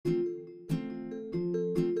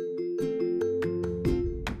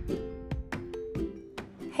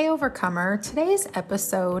Overcomer. Today's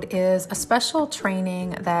episode is a special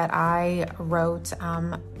training that I wrote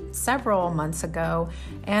several months ago,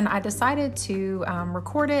 and I decided to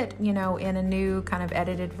record it, in a new kind of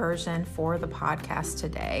edited version for the podcast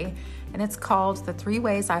today. And it's called The 3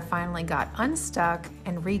 Ways I Finally Got Unstuck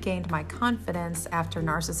and Regained My Confidence After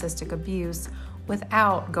Narcissistic Abuse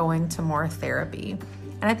Without Going to More Therapy.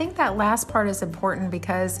 And I think that last part is important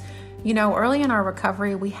because early in our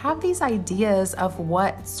recovery, we have these ideas of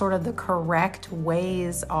what sort of the correct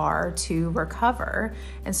ways are to recover.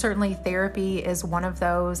 And certainly therapy is one of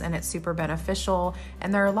those, and it's super beneficial.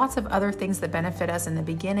 And there are lots of other things that benefit us in the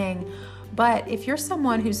beginning. But if you're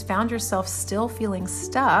someone who's found yourself still feeling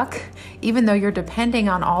stuck, even though you're depending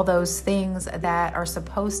on all those things that are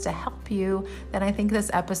supposed to help you, then I think this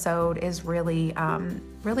episode is really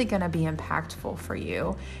going to be impactful for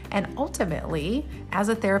you. And ultimately, as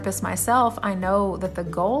a therapist myself, I know that the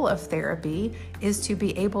goal of therapy is to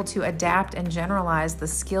be able to adapt and generalize the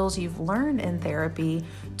skills you've learned in therapy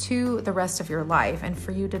to the rest of your life, and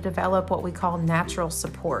for you to develop what we call natural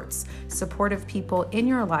supports, supportive people in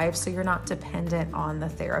your life so you're not dependent on the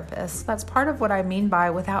therapist. That's part of what I mean by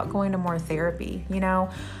without going to more therapy.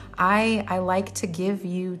 I like to give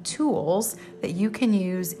you tools that you can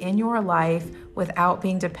use in your life without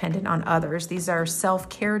being dependent on others. These are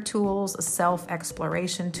self-care tools,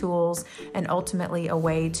 self-exploration tools, and ultimately a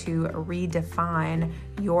way to redefine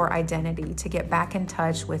your identity, to get back in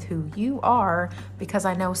touch with who you are, because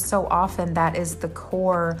I know so often that is the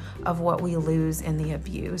core of what we lose in the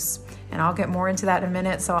abuse. And I'll get more into that in a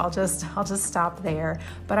minute, so I'll just stop there.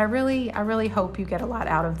 But I really hope you get a lot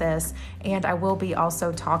out of this, and I will be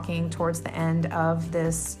also talking towards the end of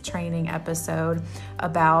this training episode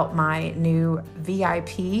about my new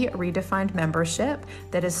VIP Redefined membership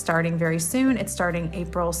that is starting very soon. It's starting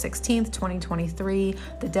April 16th, 2023.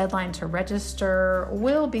 The deadline to register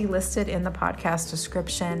will be listed in the podcast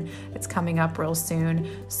description. It's coming up real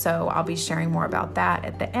soon, so I'll be sharing more about that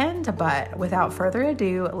at the end. But without further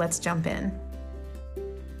ado, let's jump in.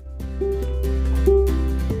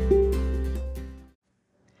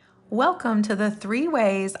 Welcome to the 3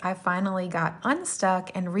 ways I finally got unstuck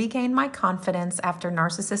and regained my confidence after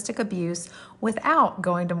narcissistic abuse without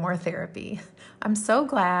going to more therapy. I'm so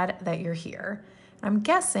glad that you're here. I'm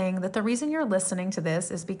guessing that the reason you're listening to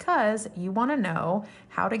this is because you want to know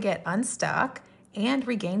how to get unstuck and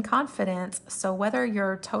regain confidence. So whether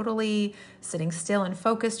you're totally sitting still and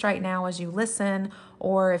focused right now as you listen,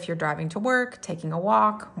 or if you're driving to work, taking a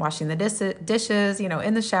walk, washing the dishes,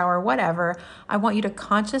 in the shower, whatever, I want you to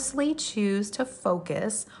consciously choose to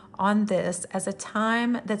focus on this as a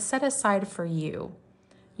time that's set aside for you.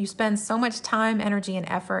 You spend so much time, energy, and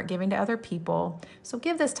effort giving to other people, so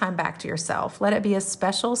give this time back to yourself. Let it be a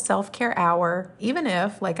special self-care hour, even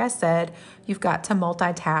if, like I said, you've got to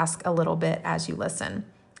multitask a little bit as you listen.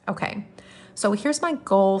 Okay, so here's my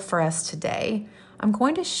goal for us today. I'm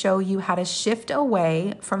going to show you how to shift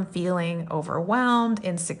away from feeling overwhelmed,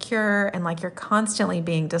 insecure, and like you're constantly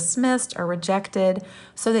being dismissed or rejected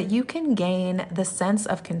so that you can gain the sense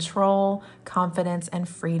of control, confidence, and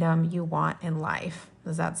freedom you want in life.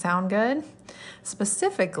 Does that sound good?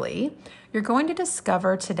 Specifically, you're going to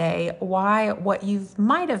discover today why what you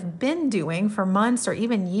might have been doing for months or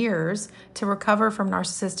even years to recover from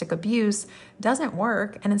narcissistic abuse doesn't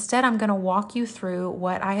work, and instead I'm going to walk you through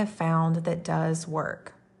what I have found that does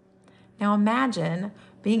work. Now imagine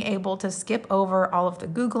being able to skip over all of the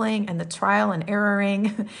Googling and the trial and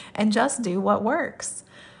erroring and just do what works.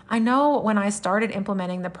 I know when I started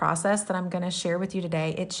implementing the process that I'm going to share with you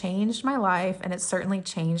today, it changed my life, and it certainly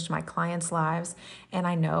changed my clients' lives, and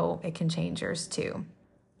I know it can change yours too.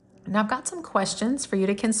 Now, I've got some questions for you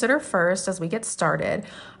to consider first as we get started.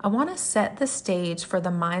 I want to set the stage for the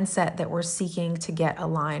mindset that we're seeking to get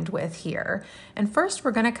aligned with here. And first,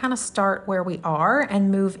 we're going to kind of start where we are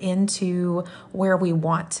and move into where we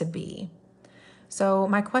want to be. So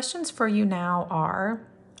my questions for you now are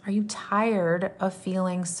you tired of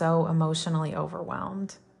feeling so emotionally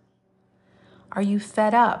overwhelmed? Are you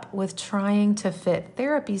fed up with trying to fit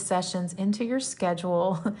therapy sessions into your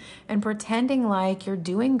schedule and pretending like you're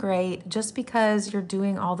doing great just because you're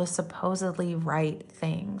doing all the supposedly right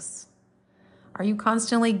things? Are you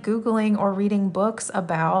constantly Googling or reading books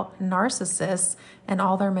about narcissists and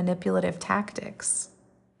all their manipulative tactics?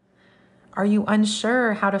 Are you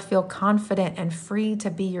unsure how to feel confident and free to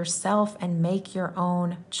be yourself and make your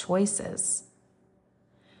own choices?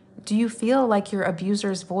 Do you feel like your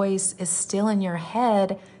abuser's voice is still in your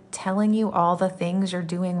head telling you all the things you're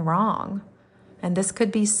doing wrong? And this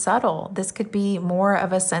could be subtle. This could be more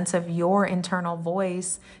of a sense of your internal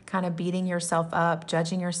voice, kind of beating yourself up,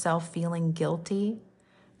 judging yourself, feeling guilty.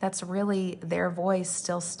 that's really their voice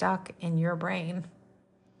still stuck in your brain?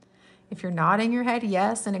 If you're nodding your head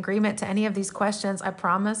yes in agreement to any of these questions, I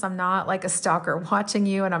promise I'm not like a stalker watching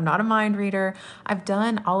you, and I'm not a mind reader. I've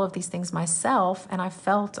done all of these things myself, and I've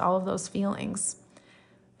felt all of those feelings.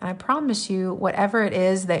 And I promise you, whatever it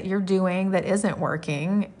is that you're doing that isn't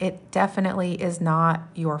working, it definitely is not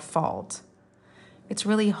your fault. It's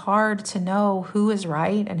really hard to know who is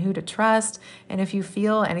right and who to trust. And if you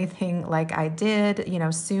feel anything like I did,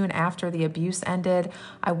 soon after the abuse ended,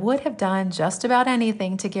 I would have done just about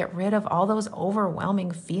anything to get rid of all those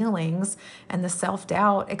overwhelming feelings and the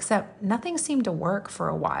self-doubt, except nothing seemed to work for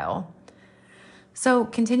a while. So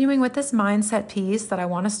continuing with this mindset piece that I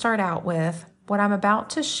want to start out with, what I'm about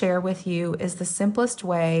to share with you is the simplest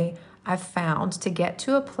way I've found to get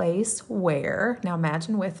to a place where, now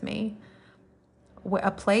imagine with me,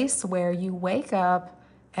 a place where you wake up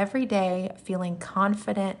every day feeling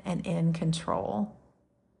confident and in control.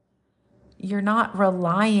 You're not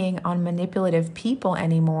relying on manipulative people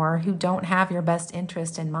anymore who don't have your best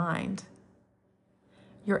interest in mind.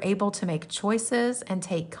 You're able to make choices and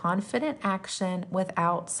take confident action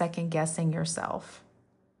without second-guessing yourself.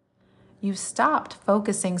 You've stopped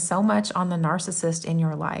focusing so much on the narcissist in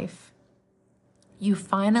your life. You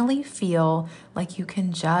finally feel like you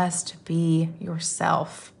can just be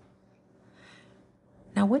yourself.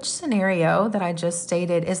 Now, which scenario that I just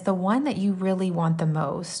stated is the one that you really want the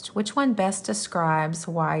most? Which one best describes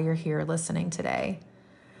why you're here listening today?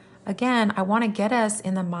 Again, I want to get us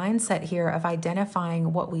in the mindset here of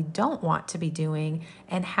identifying what we don't want to be doing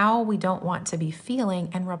and how we don't want to be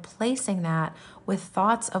feeling, and replacing that with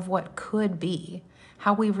thoughts of what could be,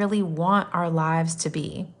 how we really want our lives to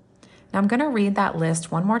be. Now, I'm going to read that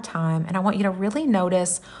list one more time, and I want you to really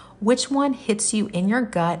notice which one hits you in your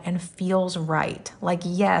gut and feels right. Like,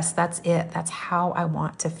 yes, that's it. That's how I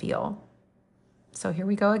want to feel. So here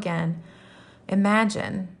we go again.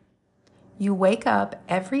 Imagine you wake up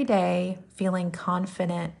every day feeling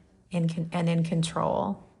confident and in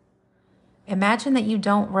control. Imagine that you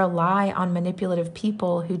don't rely on manipulative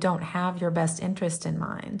people who don't have your best interest in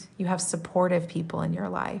mind. You have supportive people in your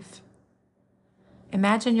life.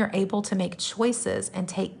 Imagine you're able to make choices and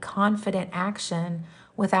take confident action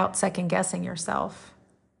without second-guessing yourself.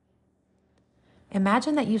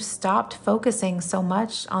 Imagine that you've stopped focusing so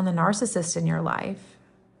much on the narcissist in your life.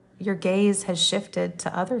 Your gaze has shifted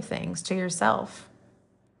to other things, to yourself.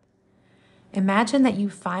 Imagine that you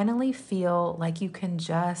finally feel like you can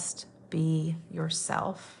just be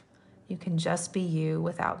yourself. You can just be you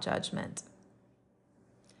without judgment.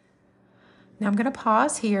 Now I'm going to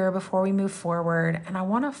pause here before we move forward, and I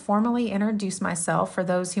want to formally introduce myself for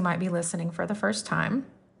those who might be listening for the first time.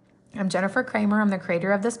 I'm Jennifer Kramer. I'm the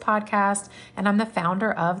creator of this podcast, and I'm the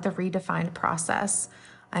founder of The Redefined Process.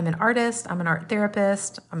 I'm an artist, I'm an art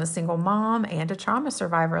therapist, I'm a single mom, and a trauma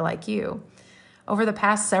survivor like you. Over the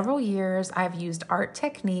past several years, I've used art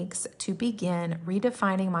techniques to begin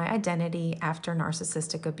redefining my identity after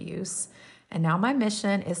narcissistic abuse. And now my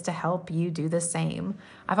mission is to help you do the same.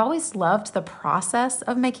 I've always loved the process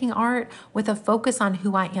of making art with a focus on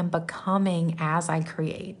who I am becoming as I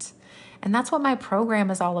create. And that's what my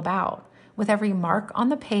program is all about. With every mark on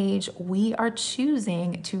the page, we are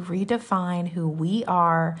choosing to redefine who we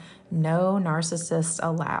are. No narcissists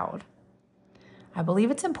allowed. I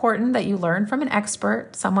believe it's important that you learn from an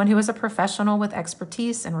expert, someone who is a professional with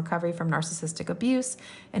expertise in recovery from narcissistic abuse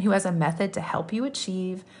and who has a method to help you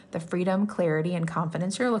achieve the freedom, clarity, and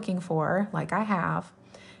confidence you're looking for, like I have.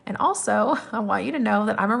 And also, I want you to know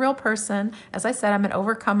that I'm a real person. As I said, I'm an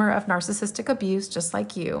overcomer of narcissistic abuse, just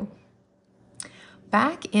like you.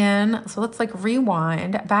 So let's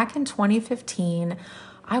rewind. Back in 2015,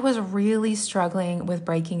 I was really struggling with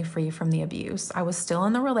breaking free from the abuse. I was still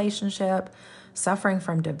in the relationship, suffering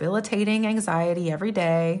from debilitating anxiety every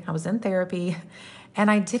day. I was in therapy, and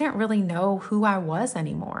I didn't really know who I was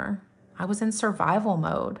anymore. I was in survival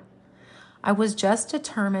mode. I was just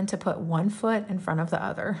determined to put one foot in front of the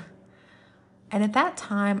other. And at that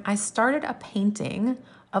time, I started a painting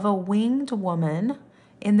of a winged woman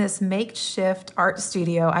in this makeshift art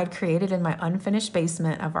studio I'd created in my unfinished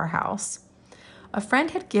basement of our house. A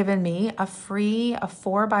friend had given me a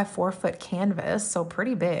 4x4 foot canvas, so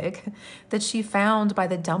pretty big, that she found by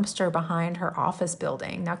the dumpster behind her office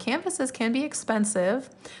building. Now, canvases can be expensive,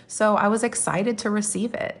 so I was excited to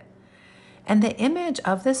receive it. And the image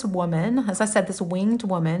of this woman, as I said, this winged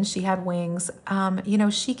woman, she had wings,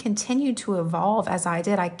 she continued to evolve as I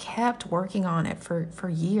did. I kept working on it for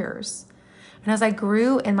years. And as I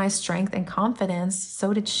grew in my strength and confidence,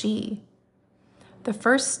 so did she. The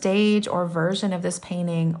first stage or version of this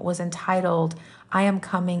painting was entitled, "I Am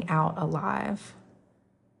Coming Out Alive."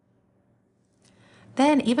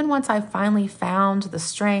 then, even once I finally found the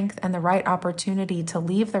strength and the right opportunity to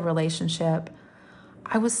leave the relationship,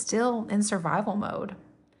 I was still in survival mode.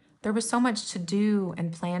 There was so much to do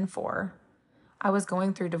and plan for. I was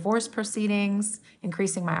going through divorce proceedings,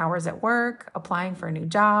 increasing my hours at work, applying for a new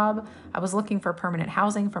job. I was looking for permanent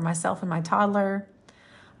housing for myself and my toddler.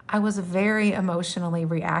 I was very emotionally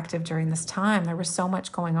reactive during this time. There was so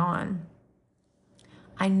much going on.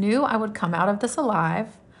 I knew I would come out of this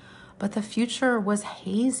alive, but the future was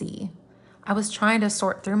hazy. I was trying to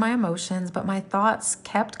sort through my emotions, but my thoughts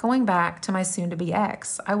kept going back to my soon-to-be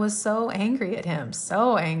ex. I was so angry at him,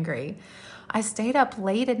 so angry. I stayed up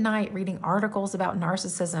late at night reading articles about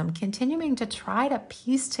narcissism, continuing to try to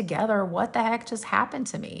piece together what the heck just happened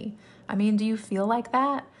to me. I mean, do you feel like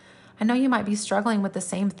that? I know you might be struggling with the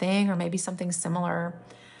same thing or maybe something similar.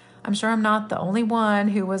 I'm sure I'm not the only one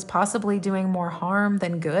who was possibly doing more harm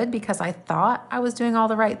than good because I thought I was doing all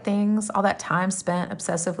the right things, all that time spent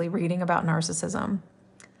obsessively reading about narcissism.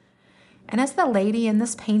 And as the lady in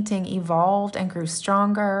this painting evolved and grew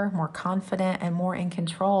stronger, more confident, and more in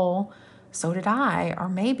control, so did I. Or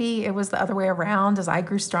maybe it was the other way around. As I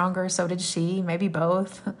grew stronger, so did she, maybe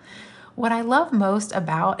both. What I love most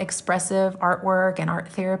about expressive artwork and art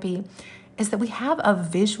therapy is that we have a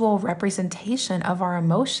visual representation of our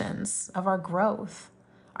emotions, of our growth,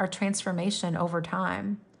 our transformation over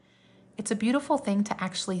time. It's a beautiful thing to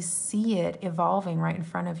actually see it evolving right in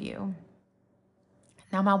front of you.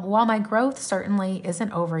 Now, while my growth certainly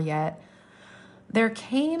isn't over yet, there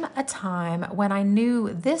came a time when I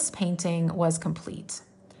knew this painting was complete.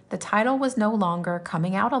 The title was no longer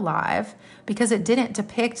Coming Out Alive because it didn't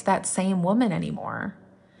depict that same woman anymore.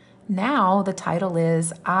 Now the title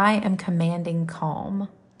is I Am Commanding Calm.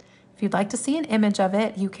 If you'd like to see an image of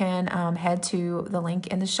it, you can head to the link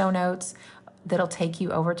in the show notes that'll take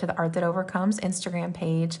you over to the Art That Overcomes Instagram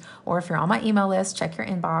page, or if you're on my email list, check your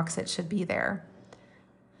inbox, it should be there.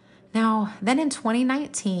 Now, then in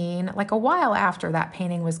 2019, like a while after that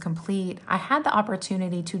painting was complete, I had the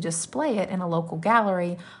opportunity to display it in a local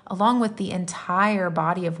gallery along with the entire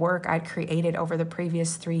body of work I'd created over the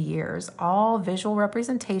previous 3 years, all visual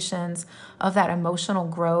representations of that emotional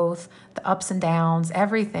growth, the ups and downs,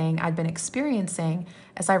 everything I'd been experiencing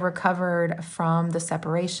as I recovered from the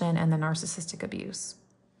separation and the narcissistic abuse.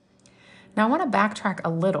 Now, I want to backtrack a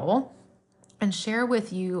little and share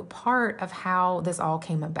with you part of how this all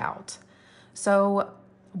came about. So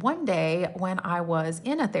one day when I was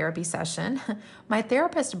in a therapy session, my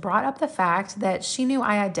therapist brought up the fact that she knew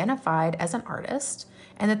I identified as an artist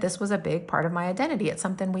and that this was a big part of my identity. It's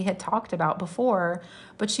something we had talked about before,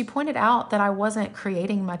 but she pointed out that I wasn't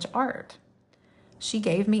creating much art. She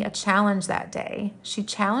gave me a challenge that day. She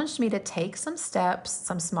challenged me to take some steps,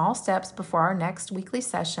 some small steps before our next weekly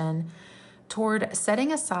session toward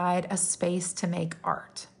setting aside a space to make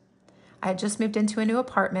art. I had just moved into a new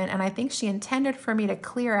apartment, and I think she intended for me to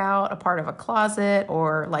clear out a part of a closet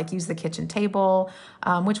or like use the kitchen table,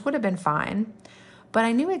 which would have been fine. But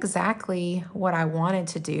I knew exactly what I wanted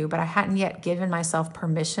to do, but I hadn't yet given myself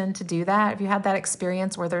permission to do that. Have you had that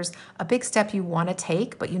experience where there's a big step you want to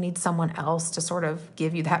take, but you need someone else to sort of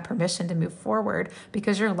give you that permission to move forward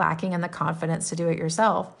because you're lacking in the confidence to do it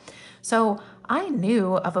yourself? So I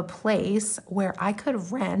knew of a place where I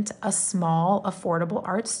could rent a small, affordable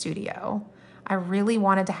art studio. I really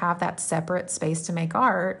wanted to have that separate space to make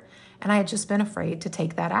art, and I had just been afraid to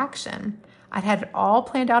take that action. I'd had it all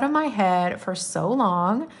planned out in my head for so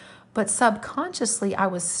long, but subconsciously I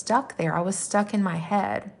was stuck there. I was stuck in my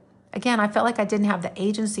head. Again, I felt like I didn't have the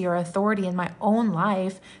agency or authority in my own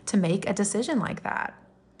life to make a decision like that.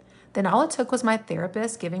 Then all it took was my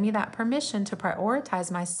therapist giving me that permission to prioritize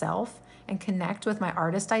myself and connect with my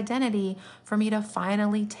artist identity for me to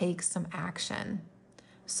finally take some action.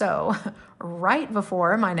 So right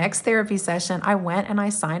before my next therapy session, I went and I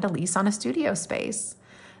signed a lease on a studio space.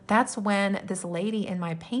 That's when this lady in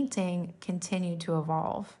my painting continued to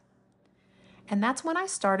evolve. And that's when I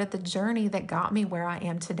started the journey that got me where I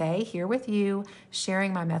am today, here with you,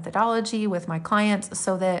 sharing my methodology with my clients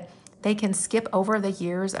so that they can skip over the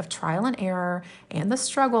years of trial and error and the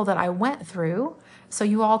struggle that I went through so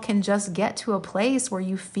you all can just get to a place where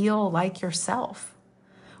you feel like yourself,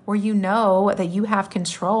 where you know that you have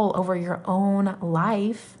control over your own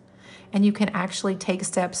life and you can actually take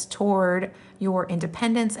steps toward your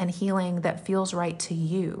independence and healing that feels right to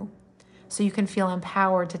you. So you can feel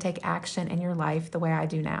empowered to take action in your life the way I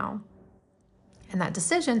do now. And that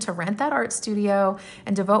decision to rent that art studio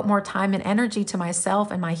and devote more time and energy to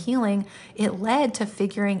myself and my healing, it led to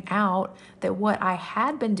figuring out that what I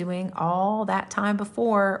had been doing all that time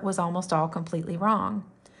before was almost all completely wrong.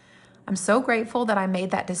 I'm so grateful that I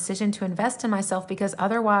made that decision to invest in myself, because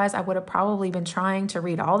otherwise I would have probably been trying to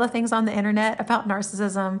read all the things on the internet about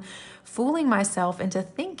narcissism, fooling myself into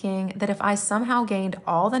thinking that if I somehow gained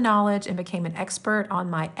all the knowledge and became an expert on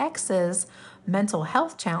my ex's mental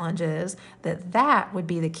health challenges, that would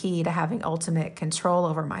be the key to having ultimate control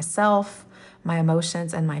over myself, my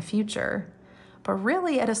emotions, and my future. But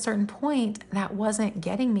really, at a certain point, that wasn't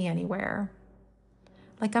getting me anywhere.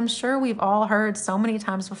 Like, I'm sure we've all heard so many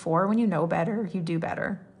times before, when you know better, you do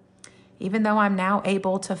better. Even though I'm now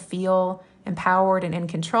able to feel empowered and in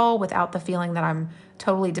control without the feeling that I'm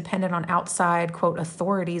totally dependent on outside, quote,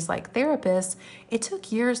 authorities like therapists, it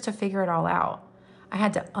took years to figure it all out. I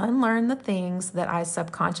had to unlearn the things that I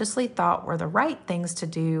subconsciously thought were the right things to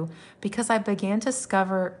do, because I began to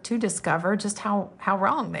discover just how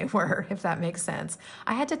wrong they were, if that makes sense.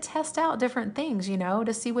 I had to test out different things,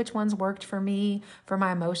 to see which ones worked for me, for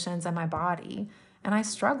my emotions and my body. And I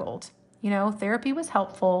struggled. Therapy was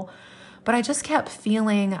helpful, but I just kept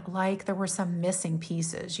feeling like there were some missing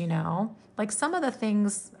pieces, Like some of the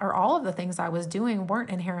things, or all of the things I was doing, weren't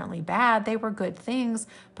inherently bad. They were good things,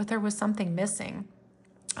 but there was something missing.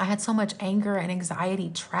 I had so much anger and anxiety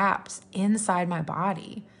trapped inside my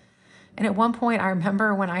body. And at one point, I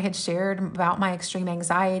remember when I had shared about my extreme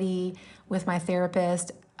anxiety with my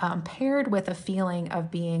therapist, paired with a feeling of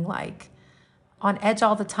being like on edge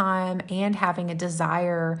all the time and having a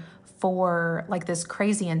desire for like this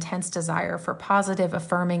crazy intense desire for positive,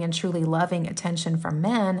 affirming, and truly loving attention from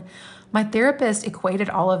men, my therapist equated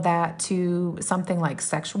all of that to something like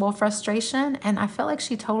sexual frustration. And I felt like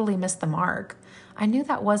she totally missed the mark. I knew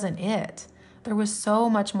that wasn't it. There was so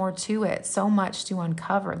much more to it, so much to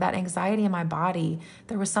uncover. That anxiety in my body,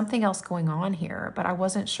 there was something else going on here, but I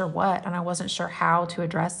wasn't sure what, and I wasn't sure how to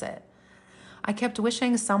address it. I kept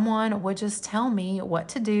wishing someone would just tell me what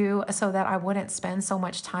to do so that I wouldn't spend so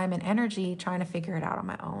much time and energy trying to figure it out on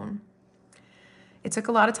my own. It took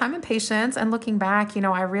a lot of time and patience, and looking back,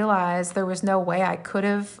 I realized there was no way I could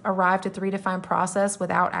have arrived at the redefined process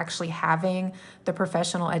without actually having the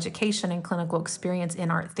professional education and clinical experience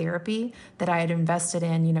in art therapy that I had invested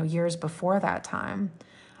in, years before that time.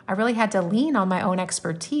 I really had to lean on my own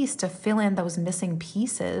expertise to fill in those missing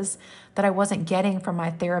pieces that I wasn't getting from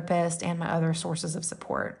my therapist and my other sources of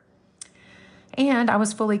support. And I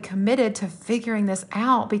was fully committed to figuring this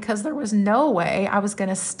out, because there was no way I was going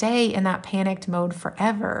to stay in that panicked mode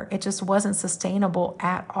forever. It just wasn't sustainable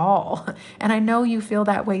at all. And I know you feel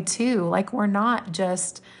that way too. Like, we're not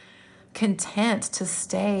just content to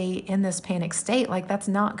stay in this panic state. Like, that's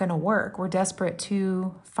not going to work. We're desperate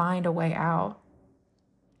to find a way out.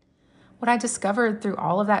 What I discovered through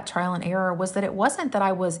all of that trial and error was that it wasn't that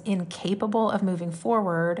I was incapable of moving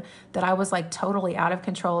forward, that I was like totally out of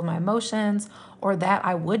control of my emotions, or that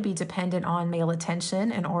I would be dependent on male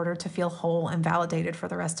attention in order to feel whole and validated for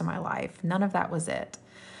the rest of my life. None of that was it.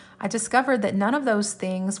 I discovered that none of those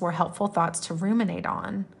things were helpful thoughts to ruminate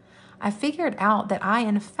on. I figured out that I,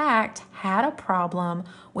 in fact, had a problem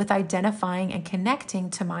with identifying and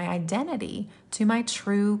connecting to my identity, to my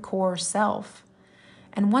true core self.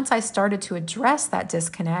 And once I started to address that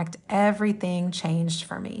disconnect, everything changed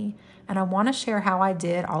for me. And I want to share how I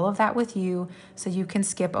did all of that with you, so you can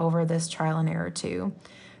skip over this trial and error too.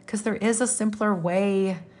 Because there is a simpler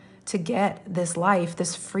way to get this life,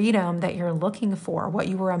 this freedom that you're looking for, what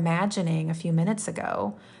you were imagining a few minutes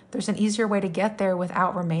ago. There's an easier way to get there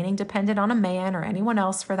without remaining dependent on a man, or anyone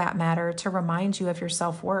else for that matter, to remind you of your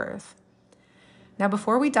self-worth. Now,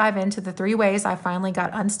 before we dive into the 3 ways I finally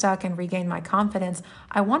got unstuck and regained my confidence,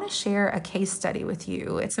 I want to share a case study with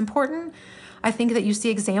you. It's important, I think, that you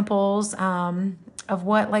see examples of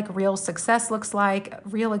what like real success looks like,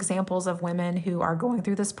 real examples of women who are going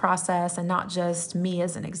through this process, and not just me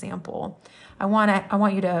as an example. I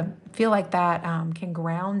want you to feel like that can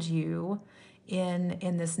ground you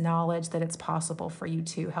in this knowledge that it's possible for you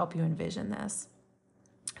to help you envision this.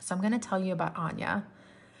 So I'm going to tell you about Anya.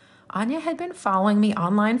 Anya had been following me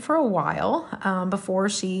online for a while before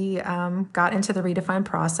she got into the redefined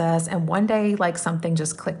process. And one day, like, something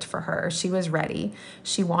just clicked for her. She was ready.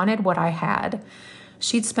 She wanted what I had.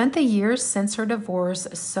 She'd spent the years since her divorce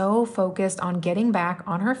so focused on getting back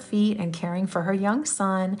on her feet and caring for her young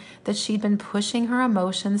son that she'd been pushing her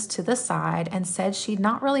emotions to the side and said she'd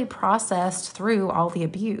not really processed through all the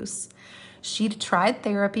abuse. She'd tried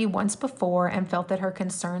therapy once before and felt that her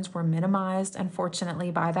concerns were minimized, unfortunately,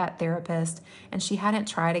 by that therapist, and she hadn't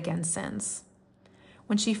tried again since.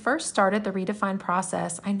 When she first started the redefined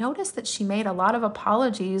process, I noticed that she made a lot of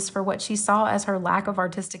apologies for what she saw as her lack of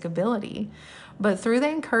artistic ability. But through the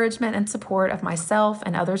encouragement and support of myself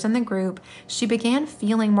and others in the group, she began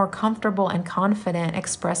feeling more comfortable and confident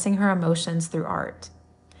expressing her emotions through art.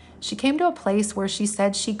 She came to a place where she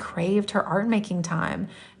said she craved her art making time,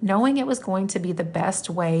 knowing it was going to be the best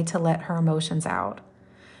way to let her emotions out.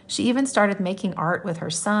 She even started making art with her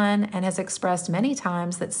son and has expressed many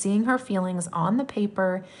times that seeing her feelings on the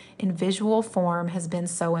paper in visual form has been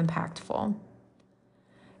so impactful.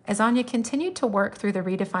 As Anya continued to work through the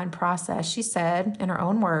redefined process, she said, in her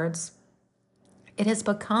own words, "It has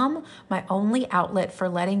become my only outlet for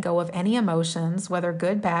letting go of any emotions, whether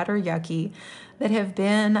good, bad, or yucky, that have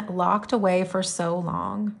been locked away for so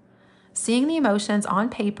long. Seeing the emotions on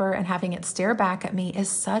paper and having it stare back at me is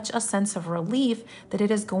such a sense of relief that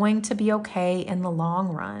it is going to be okay in the long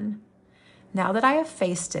run. Now that I have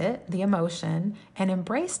faced it, the emotion, and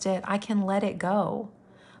embraced it, I can let it go.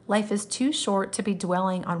 Life is too short to be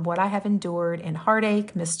dwelling on what I have endured in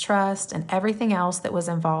heartache, mistrust, and everything else that was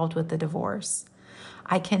involved with the divorce.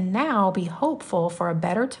 I can now be hopeful for a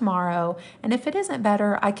better tomorrow, and if it isn't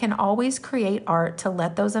better, I can always create art to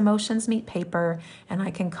let those emotions meet paper, and I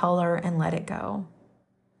can color and let it go."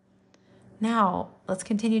 Now, let's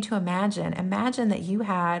continue to imagine. Imagine that you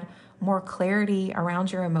had more clarity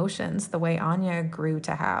around your emotions the way Anya grew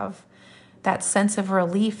to have. That sense of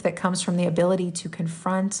relief that comes from the ability to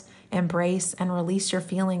confront, embrace, and release your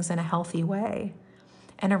feelings in a healthy way,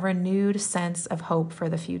 and a renewed sense of hope for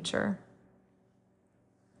the future.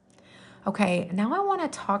 Okay, now I want to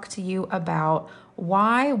talk to you about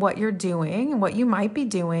why what you're doing, what you might be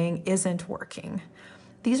doing, isn't working.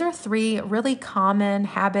 These are 3 really common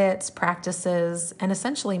habits, practices, and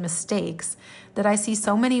essentially mistakes that I see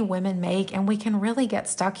so many women make, and we can really get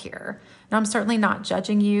stuck here. Now, I'm certainly not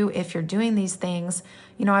judging you if you're doing these things.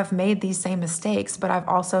 I've made these same mistakes, but I've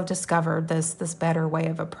also discovered this better way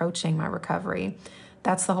of approaching my recovery.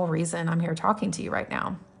 That's the whole reason I'm here talking to you right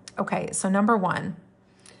now. Okay, so number 1.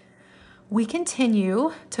 We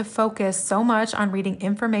continue to focus so much on reading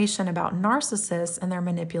information about narcissists and their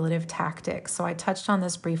manipulative tactics. So I touched on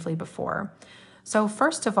this briefly before. So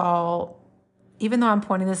first of all, even though I'm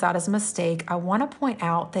pointing this out as a mistake, I want to point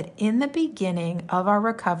out that in the beginning of our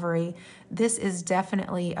recovery, this is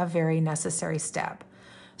definitely a very necessary step.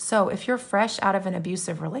 So if you're fresh out of an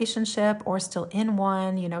abusive relationship or still in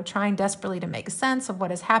one, trying desperately to make sense of what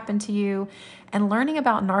has happened to you, and learning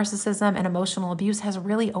about narcissism and emotional abuse has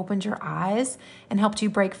really opened your eyes and helped you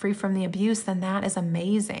break free from the abuse, then that is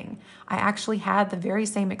amazing. I actually had the very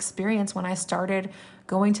same experience when I started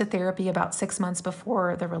going to therapy about 6 months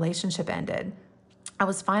before the relationship ended. I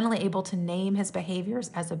was finally able to name his behaviors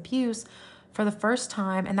as abuse for the first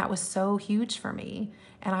time, and that was so huge for me.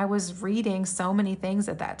 And I was reading so many things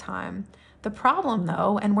at that time. The problem,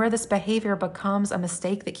 though, and where this behavior becomes a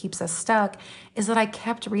mistake that keeps us stuck, is that I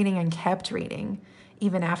kept reading and kept reading.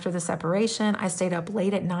 Even after the separation, I stayed up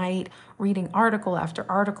late at night reading article after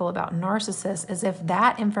article about narcissists, as if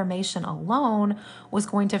that information alone was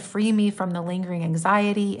going to free me from the lingering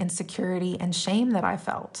anxiety, insecurity, and shame that I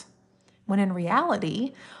felt. When in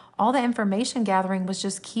reality, all the information gathering was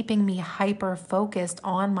just keeping me hyper-focused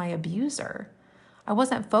on my abuser. I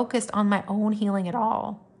wasn't focused on my own healing at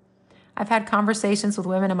all. I've had conversations with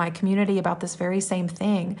women in my community about this very same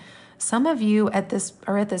thing. Some of you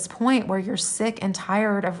are at this point where you're sick and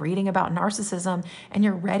tired of reading about narcissism and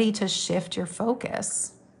you're ready to shift your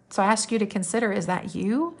focus. So I ask you to consider, is that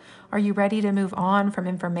you? Are you ready to move on from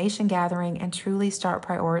information gathering and truly start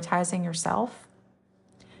prioritizing yourself?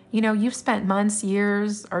 You've spent months,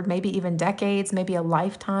 years, or maybe even decades, maybe a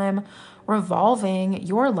lifetime, revolving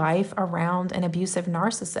your life around an abusive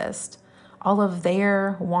narcissist, all of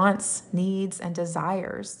their wants, needs, and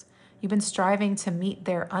desires. You've been striving to meet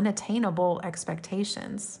their unattainable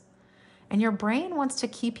expectations. And your brain wants to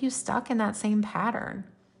keep you stuck in that same pattern.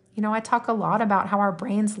 I talk a lot about how our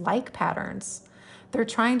brains like patterns. They're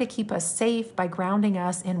trying to keep us safe by grounding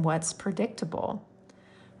us in what's predictable.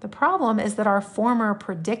 The problem is that our former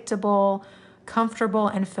predictable, comfortable,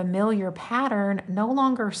 and familiar pattern no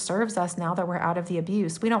longer serves us now that we're out of the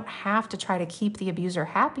abuse. We don't have to try to keep the abuser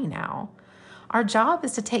happy now. Our job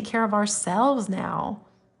is to take care of ourselves now.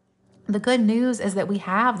 The good news is that we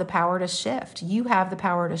have the power to shift. You have the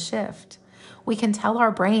power to shift. We can tell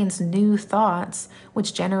our brains new thoughts,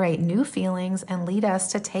 which generate new feelings and lead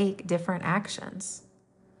us to take different actions.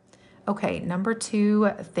 Okay, number 2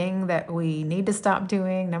 thing that we need to stop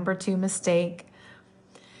doing, number 2 mistake.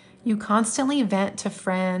 You constantly vent to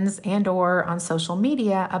friends and or on social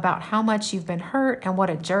media about how much you've been hurt and what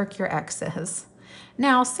a jerk your ex is.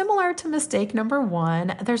 Now, similar to mistake number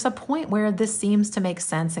one, there's a point where this seems to make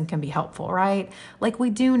sense and can be helpful, right? Like we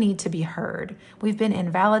do need to be heard. We've been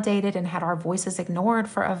invalidated and had our voices ignored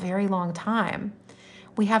for a very long time.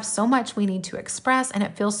 We have so much we need to express, and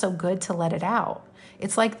it feels so good to let it out.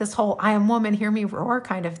 It's like this whole I am woman, hear me roar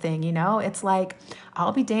kind of thing, you know? It's like,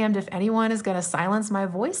 I'll be damned if anyone is going to silence my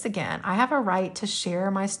voice again. I have a right to share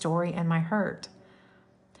my story and my hurt.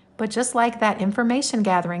 But just like that information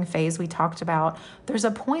gathering phase we talked about, there's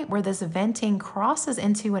a point where this venting crosses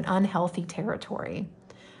into an unhealthy territory.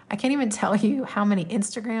 I can't even tell you how many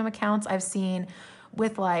Instagram accounts I've seen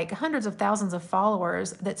with like hundreds of thousands of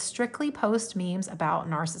followers that strictly post memes about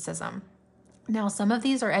narcissism. Now, some of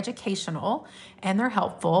these are educational and they're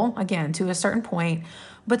helpful, again, to a certain point,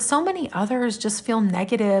 but so many others just feel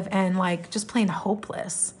negative and like just plain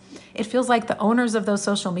hopeless. It feels like the owners of those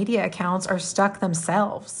social media accounts are stuck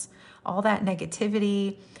themselves. All that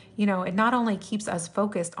negativity, it not only keeps us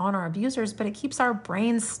focused on our abusers, but it keeps our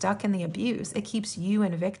brains stuck in the abuse. It keeps you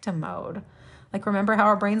in victim mode. Like, remember how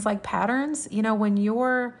our brains like patterns? When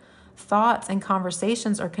your thoughts and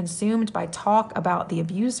conversations are consumed by talk about the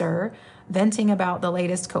abuser, venting about the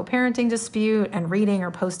latest co-parenting dispute, and reading or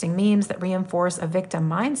posting memes that reinforce a victim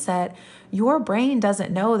mindset, your brain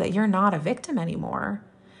doesn't know that you're not a victim anymore.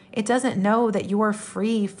 It doesn't know that you are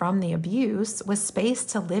free from the abuse, with space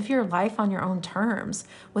to live your life on your own terms,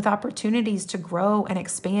 with opportunities to grow and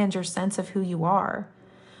expand your sense of who you are.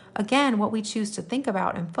 Again, what we choose to think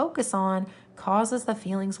about and focus on causes the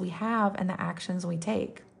feelings we have and the actions we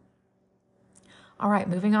take. All right,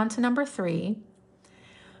 moving on to number 3.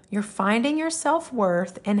 You're finding your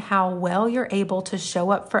self-worth in how well you're able to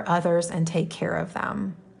show up for others and take care of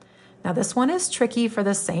them. Now, this one is tricky for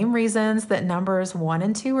the same reasons that numbers 1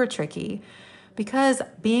 and 2 are tricky, because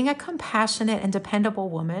being a compassionate and dependable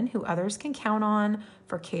woman who others can count on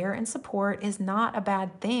for care and support is not a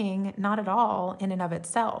bad thing, not at all, in and of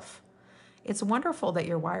itself. It's wonderful that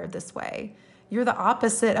you're wired this way. You're the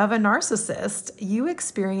opposite of a narcissist. You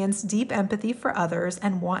experience deep empathy for others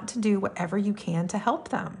and want to do whatever you can to help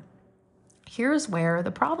them. Here's where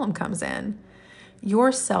the problem comes in.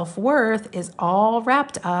 Your self-worth is all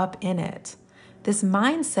wrapped up in it. This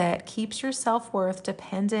mindset keeps your self-worth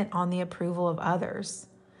dependent on the approval of others.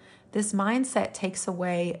 This mindset takes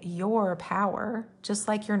away your power, just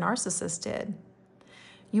like your narcissist did.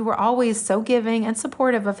 You were always so giving and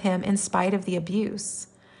supportive of him in spite of the abuse.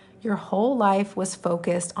 Your whole life was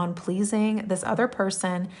focused on pleasing this other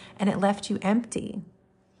person, and it left you empty.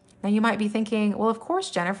 Now, you might be thinking, well, of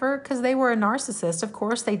course, Jennifer, because they were a narcissist, of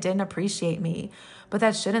course they didn't appreciate me, but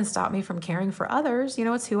that shouldn't stop me from caring for others.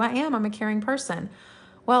 It's who I am. I'm a caring person.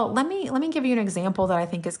 Well, let me give you an example that I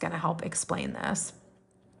think is going to help explain this.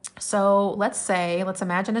 So let's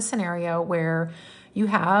imagine a scenario where you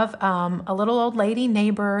have a little old lady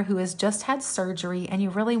neighbor who has just had surgery, and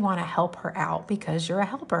you really want to help her out because you're a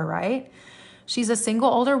helper, right? She's a single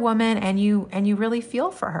older woman, and you really feel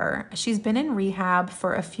for her. She's been in rehab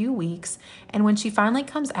for a few weeks, and when she finally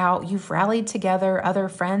comes out, you've rallied together other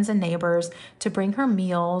friends and neighbors to bring her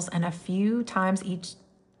meals, and a few times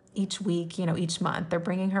each week, each month, they're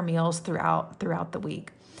bringing her meals throughout the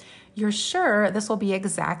week. You're sure this will be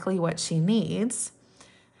exactly what she needs.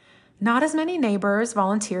 Not as many neighbors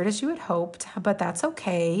volunteered as you had hoped, but that's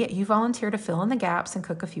okay. You volunteer to fill in the gaps and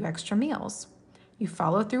cook a few extra meals. You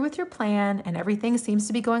follow through with your plan, and everything seems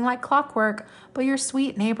to be going like clockwork, but your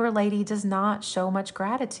sweet neighbor lady does not show much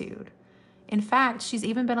gratitude. In fact, she's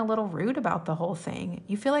even been a little rude about the whole thing.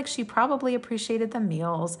 You feel like she probably appreciated the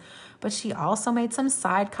meals, but she also made some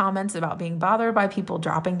side comments about being bothered by people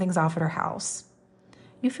dropping things off at her house.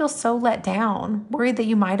 You feel so let down, worried that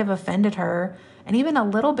you might have offended her, and even a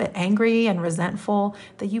little bit angry and resentful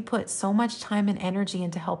that you put so much time and energy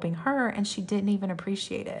into helping her and she didn't even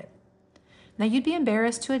appreciate it. Now, you'd be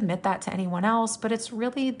embarrassed to admit that to anyone else, but it's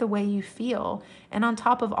really the way you feel. And on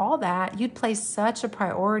top of all that, you'd place such a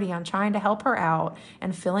priority on trying to help her out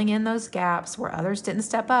and filling in those gaps where others didn't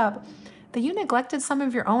step up that you neglected some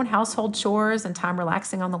of your own household chores and time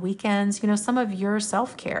relaxing on the weekends, some of your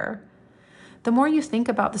self-care. The more you think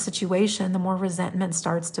about the situation, the more resentment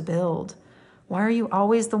starts to build. Why are you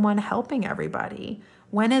always the one helping everybody?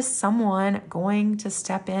 When is someone going to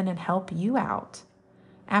step in and help you out?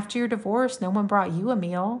 After your divorce, no one brought you a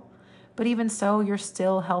meal, but even so, you're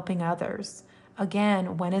still helping others.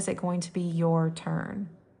 Again, when is it going to be your turn?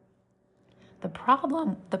 The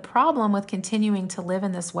problem with continuing to live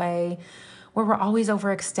in this way, where we're always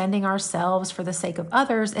overextending ourselves for the sake of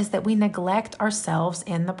others, is that we neglect ourselves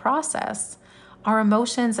in the process. Our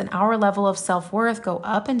emotions and our level of self-worth go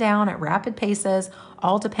up and down at rapid paces,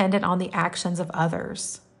 all dependent on the actions of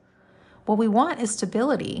others. What we want is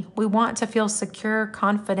stability. We want to feel secure,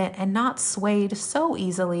 confident, and not swayed so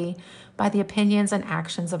easily by the opinions and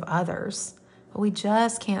actions of others. But we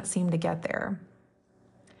just can't seem to get there.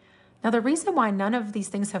 Now, the reason why none of these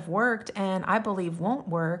things have worked, and I believe won't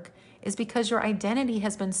work, is because your identity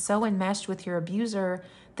has been so enmeshed with your abuser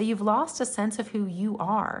that you've lost a sense of who you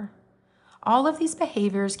are. All of these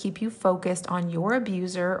behaviors keep you focused on your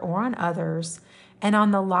abuser or on others, and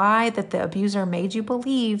on the lie that the abuser made you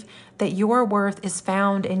believe that your worth is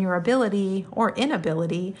found in your ability or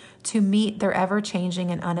inability to meet their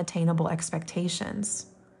ever-changing and unattainable expectations.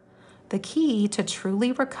 The key to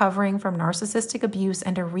truly recovering from narcissistic abuse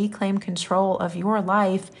and to reclaim control of your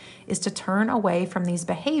life is to turn away from these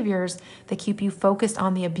behaviors that keep you focused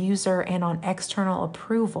on the abuser and on external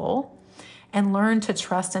approval, and learn to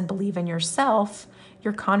trust and believe in yourself,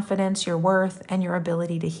 your confidence, your worth, and your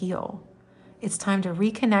ability to heal. It's time to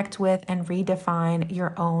reconnect with and redefine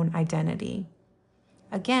your own identity.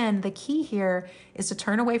 Again, the key here is to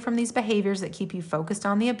turn away from these behaviors that keep you focused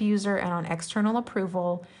on the abuser and on external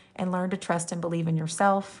approval, and learn to trust and believe in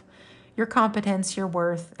yourself, your competence, your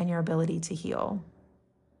worth, and your ability to heal.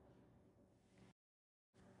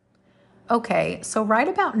 Okay, so right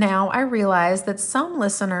about now, I realize that some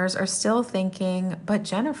listeners are still thinking, but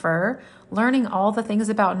Jennifer, learning all the things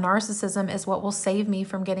about narcissism is what will save me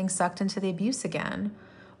from getting sucked into the abuse again.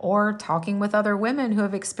 Or talking with other women who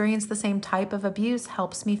have experienced the same type of abuse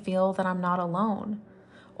helps me feel that I'm not alone.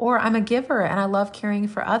 Or I'm a giver and I love caring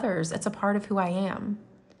for others. It's a part of who I am.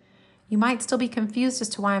 You might still be confused as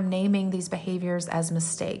to why I'm naming these behaviors as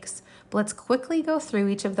mistakes, but let's quickly go through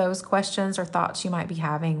each of those questions or thoughts you might be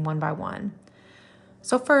having one by one.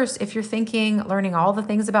 So first, if you're thinking learning all the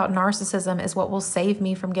things about narcissism is what will save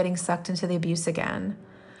me from getting sucked into the abuse again,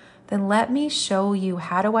 then let me show you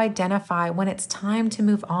how to identify when it's time to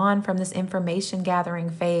move on from this information gathering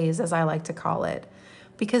phase, as I like to call it,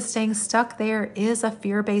 because staying stuck there is a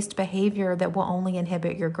fear-based behavior that will only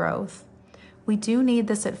inhibit your growth. We do need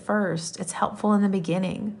this at first. It's helpful in the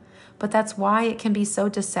beginning, but that's why it can be so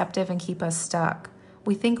deceptive and keep us stuck.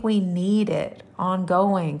 We think we need it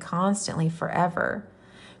ongoing, constantly, forever.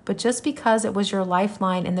 But just because it was your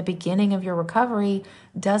lifeline in the beginning of your recovery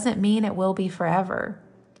doesn't mean it will be forever.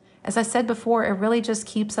 As I said before, it really just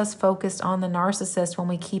keeps us focused on the narcissist when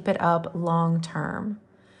we keep it up long term.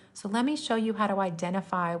 So let me show you how to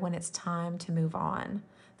identify when it's time to move on.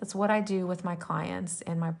 That's what I do with my clients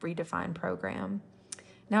in my Redefine program.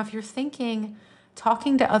 Now, if you're thinking,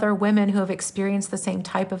 talking to other women who have experienced the same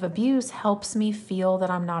type of abuse helps me feel that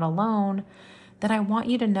I'm not alone, then I want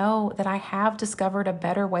you to know that I have discovered a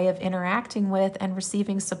better way of interacting with and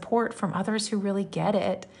receiving support from others who really get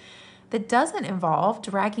it, that doesn't involve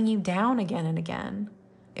dragging you down again and again.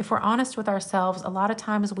 If we're honest with ourselves, a lot of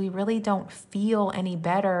times we really don't feel any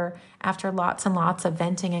better after lots and lots of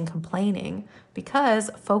venting and complaining, because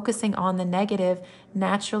focusing on the negative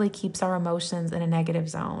naturally keeps our emotions in a negative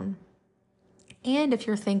zone. And if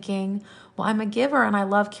you're thinking, well, I'm a giver and I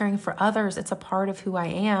love caring for others, it's a part of who I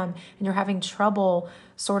am, and you're having trouble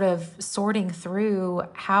sort of sorting through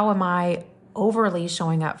how am I overly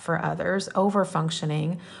showing up for others, over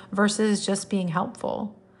functioning versus just being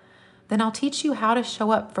helpful, then I'll teach you how to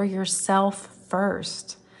show up for yourself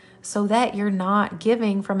first so that you're not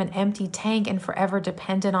giving from an empty tank and forever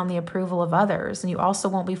dependent on the approval of others. And you also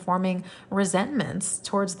won't be forming resentments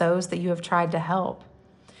towards those that you have tried to help.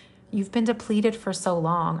 You've been depleted for so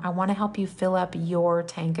long. I want to help you fill up your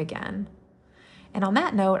tank again. And on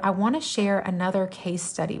that note, I want to share another case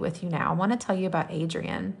study with you now. I want to tell you about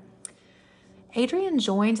Adrienne. Adrienne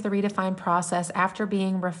joined the Redefine process after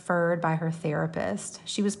being referred by her therapist.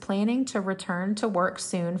 She was planning to return to work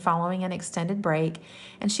soon following an extended break,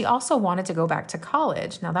 and she also wanted to go back to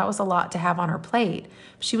college. Now, that was a lot to have on her plate.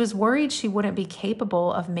 She was worried she wouldn't be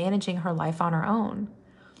capable of managing her life on her own.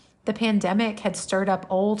 The pandemic had stirred up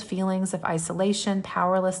old feelings of isolation,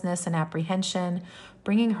 powerlessness, and apprehension,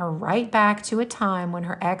 bringing her right back to a time when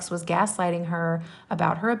her ex was gaslighting her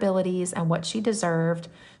about her abilities and what she deserved,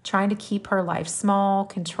 trying to keep her life small,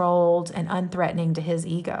 controlled, and unthreatening to his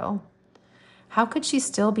ego. How could she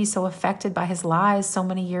still be so affected by his lies so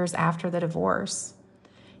many years after the divorce?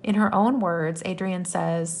 In her own words, Adrienne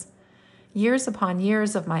says, "Years upon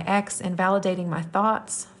years of my ex invalidating my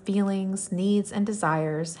thoughts, feelings, needs, and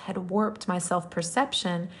desires had warped my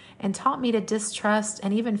self-perception and taught me to distrust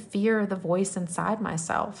and even fear the voice inside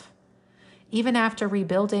myself. Even after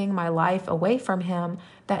rebuilding my life away from him,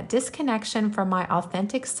 that disconnection from my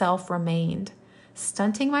authentic self remained,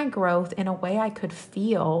 stunting my growth in a way I could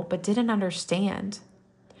feel but didn't understand.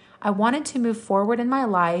 I wanted to move forward in my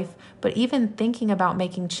life, but even thinking about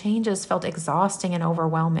making changes felt exhausting and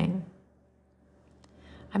overwhelming.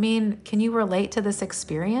 I mean, can you relate to this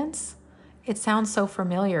experience? It sounds so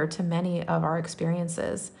familiar to many of our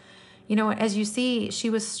experiences. As you see, she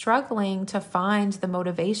was struggling to find the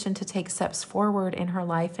motivation to take steps forward in her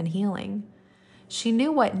life and healing. She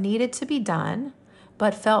knew what needed to be done,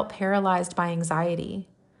 but felt paralyzed by anxiety.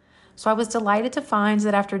 So I was delighted to find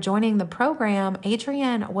that after joining the program,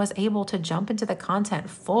 Adrienne was able to jump into the content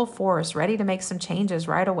full force, ready to make some changes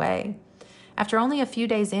right away. After only a few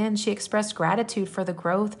days in, she expressed gratitude for the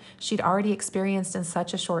growth she'd already experienced in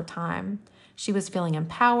such a short time. She was feeling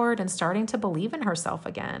empowered and starting to believe in herself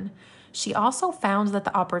again. She also found that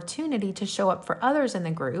the opportunity to show up for others in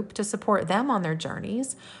the group, to support them on their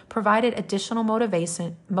journeys, provided additional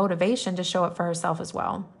motivation to show up for herself as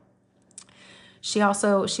well. She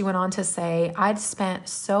went on to say, I'd spent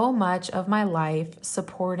so much of my life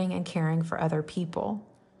supporting and caring for other people.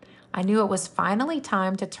 I knew it was finally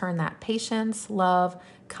time to turn that patience, love,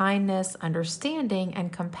 kindness, understanding,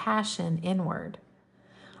 and compassion inward.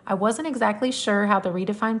 I wasn't exactly sure how the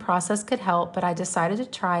redefined process could help, but I decided to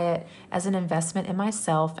try it as an investment in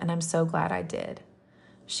myself, and I'm so glad I did.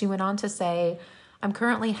 She went on to say, I'm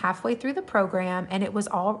currently halfway through the program, and it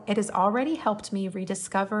has already helped me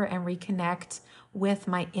rediscover and reconnect with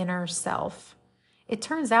my inner self. It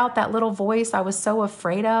turns out that little voice I was so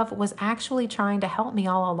afraid of was actually trying to help me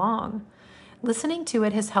all along. Listening to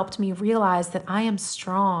it has helped me realize that I am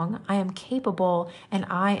strong, I am capable, and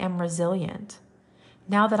I am resilient.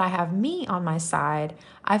 Now that I have me on my side,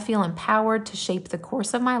 I feel empowered to shape the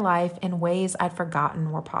course of my life in ways I'd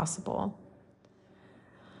forgotten were possible.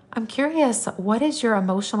 I'm curious, what is your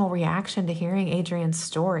emotional reaction to hearing Adrienne's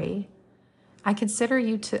story?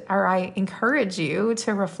 I encourage you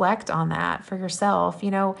to reflect on that for yourself.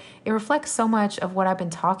 It reflects so much of what I've been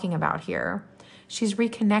talking about here. She's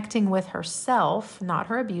reconnecting with herself, not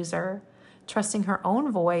her abuser, trusting her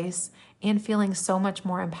own voice, and feeling so much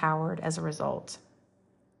more empowered as a result.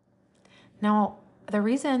 Now, the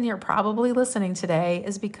reason you're probably listening today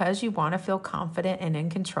is because you want to feel confident and in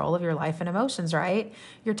control of your life and emotions, right?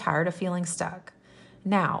 You're tired of feeling stuck.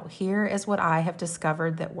 Now, here is what I have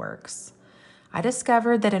discovered that works. I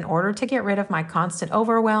discovered that in order to get rid of my constant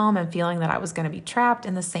overwhelm and feeling that I was going to be trapped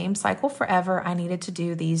in the same cycle forever, I needed to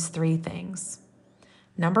do these 3 things.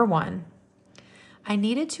 Number 1, I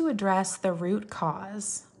needed to address the root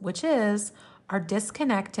cause, which is our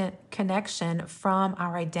disconnected connection from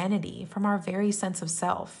our identity, from our very sense of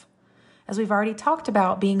self. As we've already talked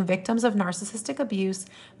about, being victims of narcissistic abuse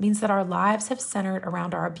means that our lives have centered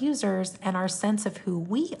around our abusers, and our sense of who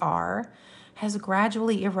we are has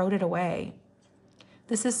gradually eroded away.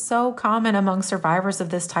 This is so common among survivors of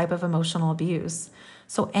this type of emotional abuse.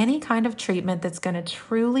 So any kind of treatment that's going to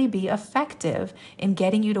truly be effective in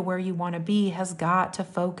getting you to where you want to be has got to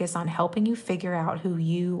focus on helping you figure out who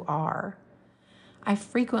you are. I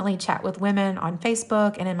frequently chat with women on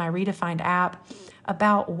Facebook and in my Redefined app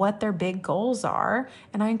about what their big goals are,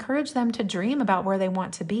 and I encourage them to dream about where they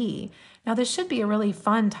want to be. Now, this should be a really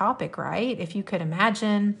fun topic, right? If you could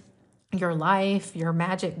imagine your life, your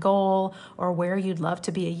magic goal, or where you'd love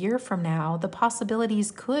to be a year from now, the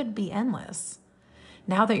possibilities could be endless.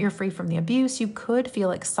 Now that you're free from the abuse, you could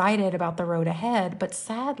feel excited about the road ahead, but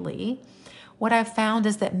sadly, what I've found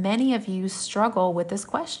is that many of you struggle with this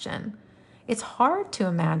question. It's hard to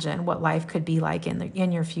imagine what life could be like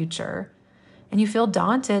in your future, and you feel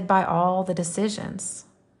daunted by all the decisions.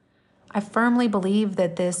 I firmly believe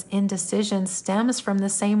that this indecision stems from the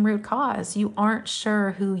same root cause. You aren't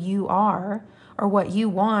sure who you are or what you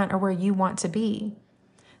want or where you want to be.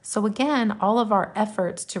 So again, all of our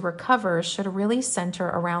efforts to recover should really center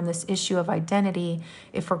around this issue of identity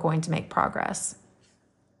if we're going to make progress.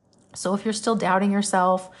 So if you're still doubting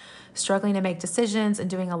yourself, struggling to make decisions, and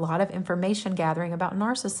doing a lot of information gathering about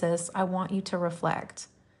narcissists, I want you to reflect.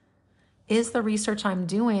 Is the research I'm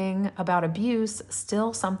doing about abuse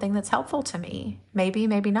still something that's helpful to me? Maybe,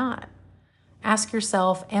 maybe not. Ask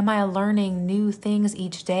yourself, am I learning new things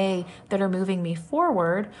each day that are moving me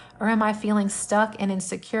forward, or am I feeling stuck and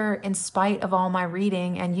insecure in spite of all my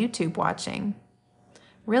reading and YouTube watching?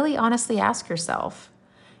 Really honestly ask yourself,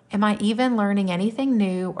 am I even learning anything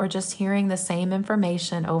new or just hearing the same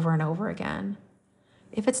information over and over again?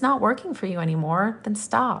 If it's not working for you anymore, then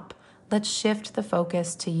stop. Let's shift the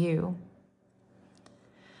focus to you.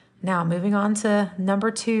 Now, moving on to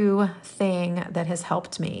number 2 thing that has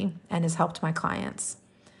helped me and has helped my clients.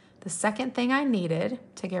 The second thing I needed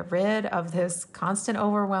to get rid of this constant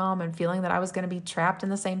overwhelm and feeling that I was going to be trapped in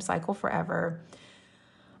the same cycle forever,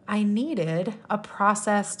 I needed a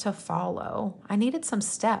process to follow. I needed some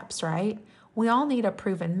steps, right? We all need a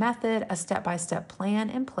proven method, a step-by-step plan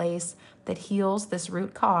in place that heals this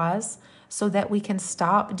root cause so that we can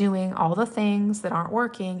stop doing all the things that aren't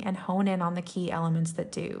working and hone in on the key elements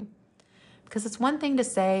that do. Because it's one thing to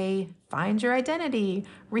say, find your identity,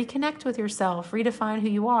 reconnect with yourself, redefine who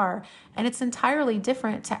you are. And it's entirely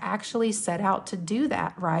different to actually set out to do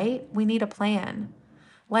that, right? We need a plan.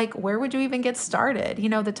 Like, where would you even get started?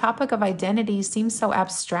 The topic of identity seems so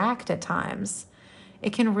abstract at times.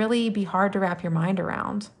 It can really be hard to wrap your mind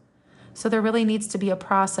around. So there really needs to be a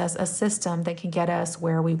process, a system that can get us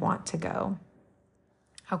where we want to go.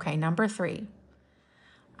 Okay, number 3.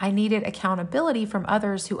 I needed accountability from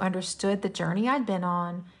others who understood the journey I'd been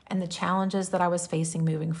on and the challenges that I was facing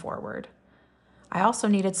moving forward. I also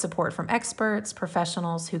needed support from experts,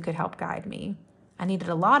 professionals who could help guide me. I needed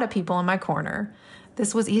a lot of people in my corner.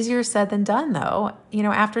 This was easier said than done, though.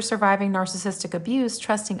 After surviving narcissistic abuse,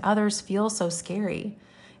 trusting others feels so scary.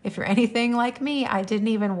 If you're anything like me, I didn't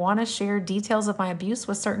even want to share details of my abuse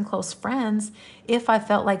with certain close friends if I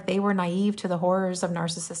felt like they were naive to the horrors of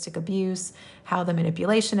narcissistic abuse, how the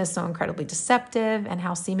manipulation is so incredibly deceptive, and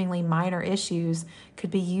how seemingly minor issues could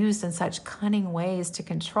be used in such cunning ways to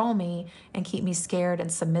control me and keep me scared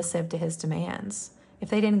and submissive to his demands. If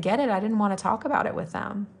they didn't get it, I didn't want to talk about it with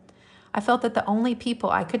them. I felt that the only people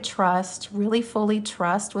I could trust, really fully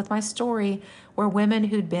trust with my story, were women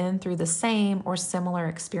who'd been through the same or similar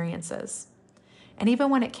experiences. And even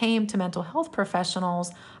when it came to mental health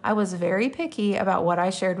professionals, I was very picky about what I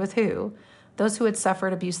shared with who. Those who had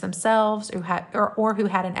suffered abuse themselves or who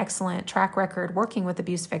had an excellent track record working with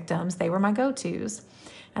abuse victims, they were my go-tos.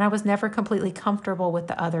 And I was never completely comfortable with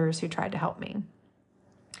the others who tried to help me.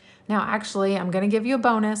 Now, actually, I'm going to give you a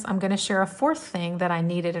bonus. I'm going to share a 4th thing that I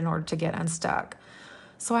needed in order to get unstuck.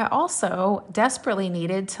 So I also desperately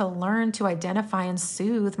needed to learn to identify and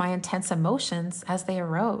soothe my intense emotions as they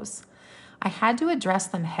arose. I had to address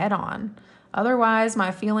them head on. Otherwise,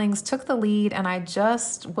 my feelings took the lead and I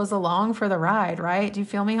just was along for the ride, right? Do you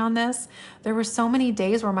feel me on this? There were so many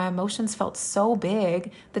days where my emotions felt so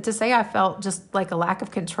big that to say I felt just like a lack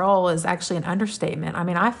of control is actually an understatement.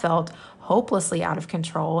 I felt hopelessly out of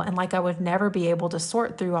control and like I would never be able to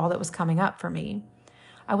sort through all that was coming up for me.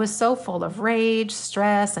 I was so full of rage,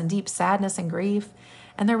 stress, and deep sadness and grief,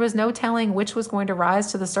 and there was no telling which was going to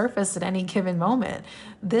rise to the surface at any given moment.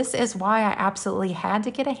 This is why I absolutely had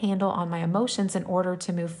to get a handle on my emotions in order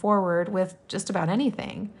to move forward with just about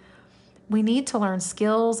anything. We need to learn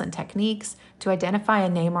skills and techniques to identify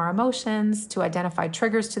and name our emotions, to identify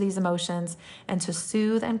triggers to these emotions, and to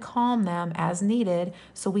soothe and calm them as needed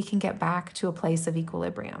so we can get back to a place of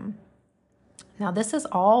equilibrium. Now, this is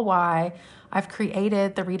all why I've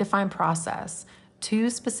created the Redefine process to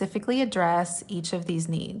specifically address each of these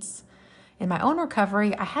needs. In my own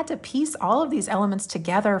recovery, I had to piece all of these elements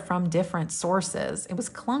together from different sources. It was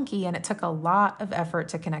clunky and it took a lot of effort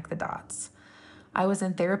to connect the dots. I was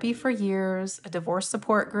in therapy for years, a divorce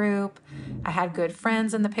support group. I had good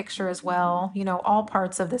friends in the picture as well, all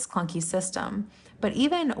parts of this clunky system. But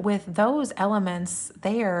even with those elements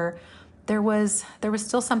there was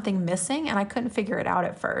still something missing and I couldn't figure it out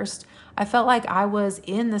at first. I felt like I was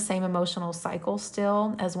in the same emotional cycle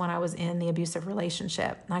still as when I was in the abusive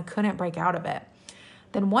relationship, and I couldn't break out of it.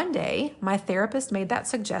 Then one day, my therapist made that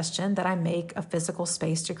suggestion that I make a physical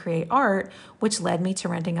space to create art, which led me to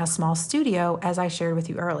renting a small studio, as I shared with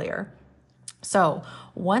you earlier. So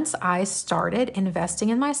once I started investing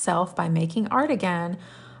in myself by making art again,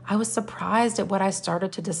 I was surprised at what I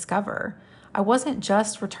started to discover. I wasn't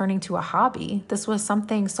just returning to a hobby. This was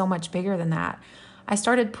something so much bigger than that. I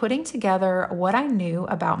started putting together what I knew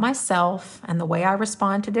about myself and the way I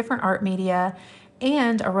respond to different art media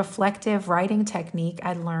and a reflective writing technique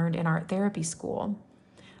I'd learned in art therapy school.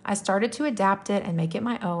 I started to adapt it and make it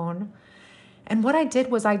my own. And what I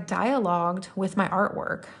did was I dialogued with my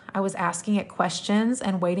artwork. I was asking it questions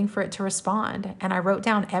and waiting for it to respond. And I wrote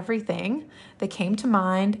down everything that came to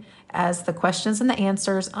mind as the questions and the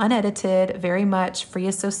answers, unedited, very much free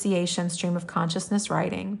association, stream of consciousness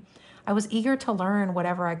writing. I was eager to learn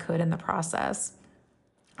whatever I could in the process.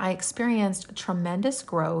 I experienced tremendous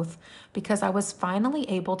growth because I was finally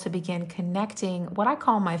able to begin connecting what I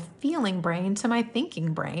call my feeling brain to my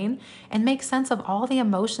thinking brain and make sense of all the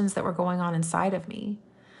emotions that were going on inside of me.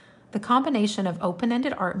 The combination of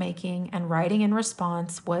open-ended art making and writing in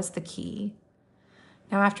response was the key.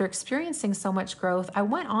 Now, after experiencing so much growth, I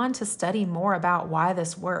went on to study more about why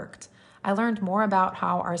this worked. I learned more about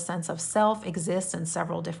how our sense of self exists in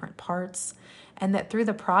several different parts, and that through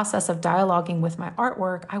the process of dialoguing with my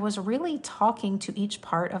artwork, I was really talking to each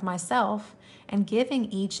part of myself and giving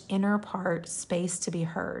each inner part space to be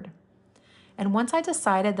heard. And once I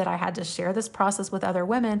decided that I had to share this process with other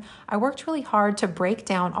women, I worked really hard to break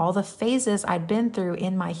down all the phases I'd been through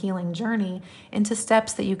in my healing journey into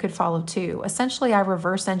steps that you could follow too. Essentially, I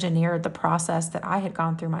reverse engineered the process that I had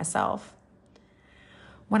gone through myself.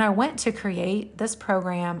 When I went to create this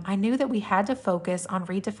program, I knew that we had to focus on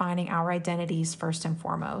redefining our identities first and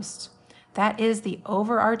foremost. That is the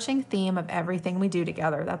overarching theme of everything we do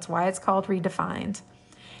together. That's why it's called Redefined.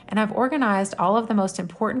 And I've organized all of the most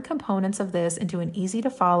important components of this into an easy to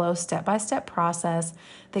follow step-by-step process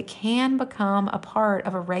that can become a part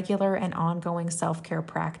of a regular and ongoing self-care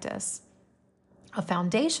practice. A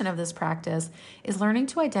foundation of this practice is learning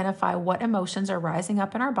to identify what emotions are rising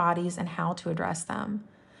up in our bodies and how to address them.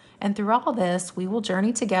 And through all this, we will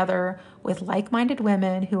journey together with like-minded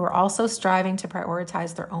women who are also striving to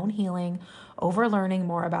prioritize their own healing over learning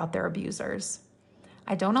more about their abusers.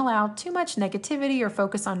 I don't allow too much negativity or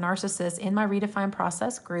focus on narcissists in my Redefine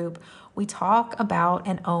Process group. We talk about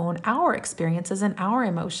and own our experiences and our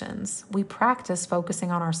emotions. We practice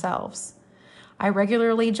focusing on ourselves. I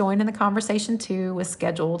regularly join in the conversation too with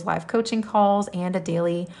scheduled live coaching calls and a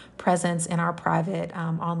daily presence in our private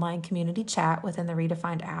online community chat within the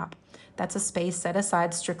Redefined app. That's a space set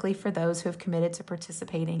aside strictly for those who have committed to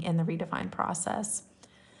participating in the Redefined process.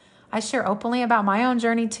 I share openly about my own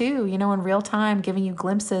journey too, in real time, giving you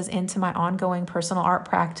glimpses into my ongoing personal art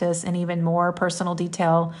practice in even more personal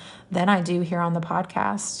detail than I do here on the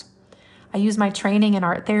podcast. I use my training in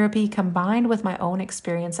art therapy combined with my own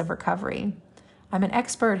experience of recovery. I'm an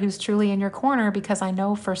expert who's truly in your corner because I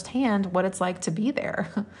know firsthand what it's like to be there.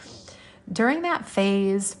 During that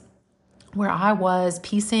phase where I was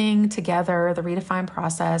piecing together the Redefined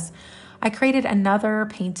process, I created another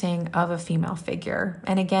painting of a female figure.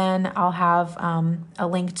 And again, I'll have a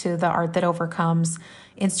link to the Art That Overcomes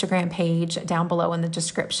Instagram page down below in the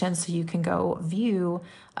description so you can go view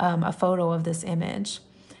a photo of this image.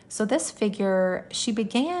 So this figure, she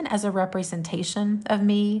began as a representation of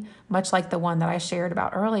me, much like the one that I shared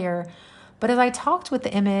about earlier. But as I talked with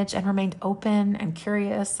the image and remained open and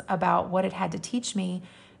curious about what it had to teach me,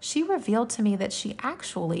 she revealed to me that she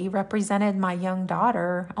actually represented my young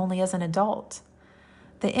daughter only as an adult.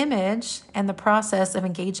 The image and the process of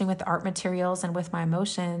engaging with the art materials and with my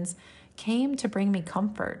emotions came to bring me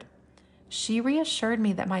comfort. She reassured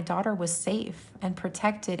me that my daughter was safe and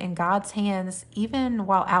protected in God's hands, even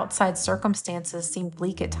while outside circumstances seemed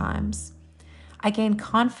bleak at times. I gained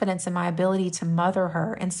confidence in my ability to mother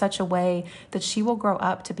her in such a way that she will grow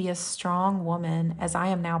up to be a strong woman as I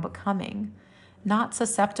am now becoming, not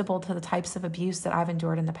susceptible to the types of abuse that I've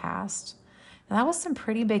endured in the past. And that was some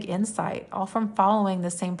pretty big insight, all from following the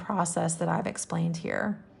same process that I've explained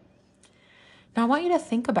here. Now I want you to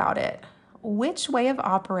think about it. Which way of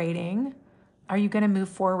operating are you going to move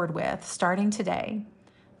forward with starting today?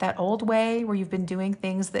 That old way where you've been doing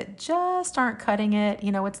things that just aren't cutting it,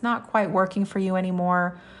 it's not quite working for you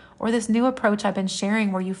anymore, or this new approach I've been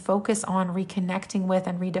sharing where you focus on reconnecting with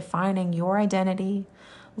and redefining your identity,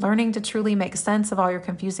 learning to truly make sense of all your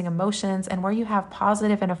confusing emotions, and where you have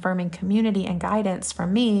positive and affirming community and guidance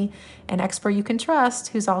from me, an expert you can trust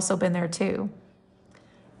who's also been there too.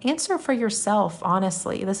 Answer for yourself,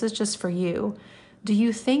 honestly. This is just for you. Do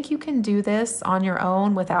you think you can do this on your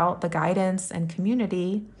own without the guidance and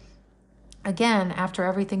community? Again, after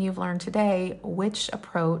everything you've learned today, which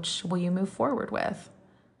approach will you move forward with?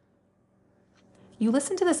 You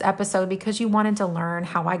listened to this episode because you wanted to learn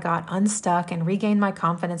how I got unstuck and regained my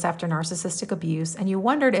confidence after narcissistic abuse, and you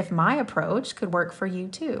wondered if my approach could work for you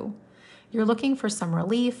too. You're looking for some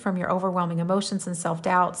relief from your overwhelming emotions and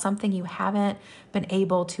self-doubt, something you haven't been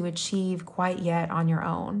able to achieve quite yet on your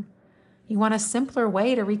own. You want a simpler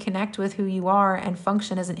way to reconnect with who you are and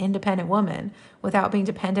function as an independent woman without being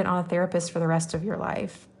dependent on a therapist for the rest of your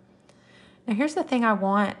life. Now, here's the thing I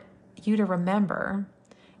want you to remember.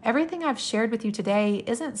 Everything I've shared with you today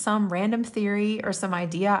isn't some random theory or some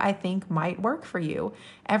idea I think might work for you.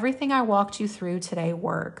 Everything I walked you through today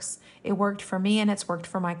works. It worked for me and it's worked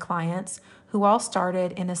for my clients who all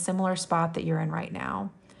started in a similar spot that you're in right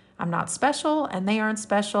now. I'm not special and they aren't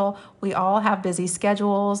special. We all have busy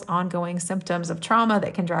schedules, ongoing symptoms of trauma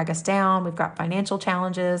that can drag us down. We've got financial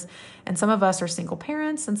challenges, and some of us are single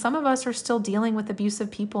parents, and some of us are still dealing with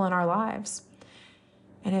abusive people in our lives.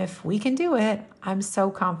 And if we can do it, I'm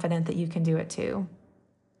so confident that you can do it too.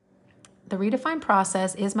 The Redefine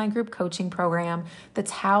Process is my group coaching program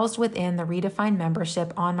that's housed within the Redefine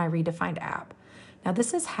membership on my Redefined app. Now,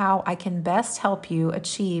 this is how I can best help you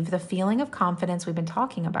achieve the feeling of confidence we've been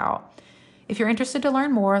talking about. If you're interested to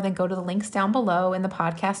learn more, then go to the links down below in the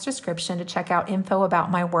podcast description to check out info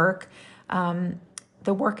about my work.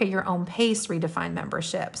 the work at your own pace redefined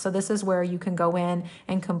membership. So this is where you can go in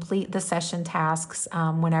and complete the session tasks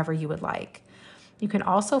whenever you would like. You can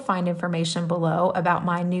also find information below about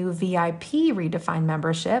my new VIP redefined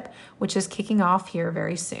membership, which is kicking off here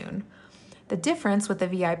very soon. The difference with the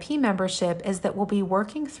VIP membership is that we'll be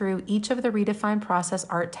working through each of the redefined process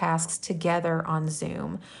art tasks together on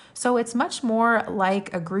Zoom. So it's much more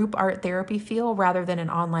like a group art therapy feel rather than an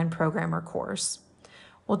online program or course.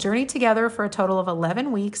 We'll journey together for a total of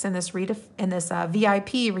 11 weeks in this VIP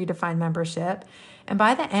redefined membership. And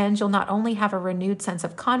by the end, you'll not only have a renewed sense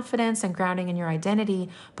of confidence and grounding in your identity,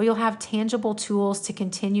 but you'll have tangible tools to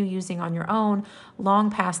continue using on your own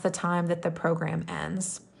long past the time that the program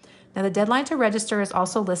ends. Now, the deadline to register is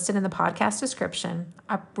also listed in the podcast description.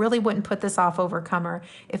 I really wouldn't put this off, Overcomer.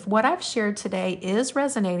 If what I've shared today is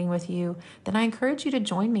resonating with you, then I encourage you to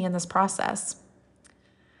join me in this process.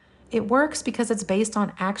 It works because it's based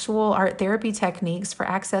on actual art therapy techniques for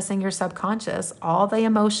accessing your subconscious, all the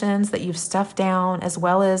emotions that you've stuffed down, as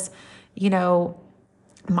well as,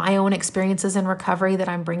 my own experiences in recovery that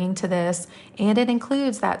I'm bringing to this. And it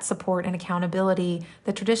includes that support and accountability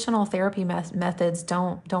that traditional therapy methods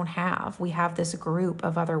don't have. We have this group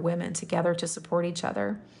of other women together to support each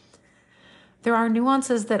other. There are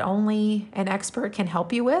nuances that only an expert can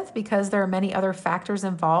help you with because there are many other factors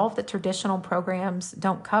involved that traditional programs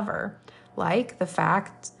don't cover, like the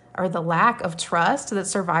fact or the lack of trust that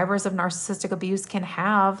survivors of narcissistic abuse can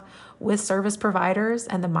have with service providers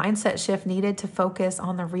and the mindset shift needed to focus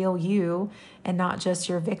on the real you and not just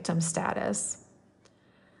your victim status.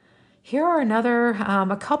 Here are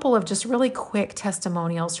a couple of just really quick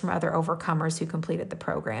testimonials from other overcomers who completed the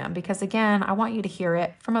program, because again, I want you to hear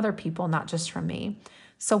it from other people, not just from me.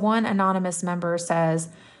 So one anonymous member says,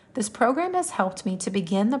 "This program has helped me to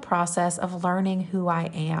begin the process of learning who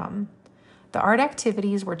I am. The art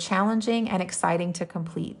activities were challenging and exciting to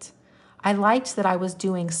complete. I liked that I was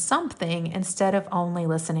doing something instead of only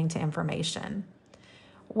listening to information."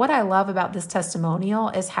 What I love about this testimonial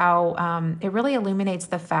is how it really illuminates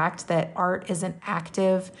the fact that art is an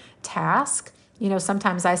active task.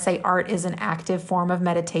 Sometimes I say art is an active form of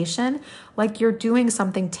meditation, like you're doing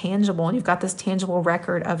something tangible and you've got this tangible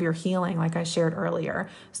record of your healing, like I shared earlier.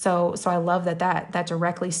 So I love that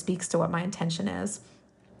directly speaks to what my intention is.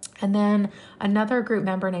 And then another group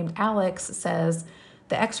member named Alex says,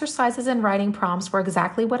 "The exercises and writing prompts were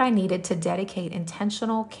exactly what I needed to dedicate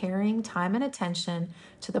intentional, caring time and attention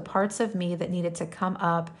to the parts of me that needed to come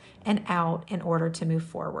up and out in order to move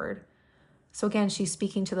forward." So again, she's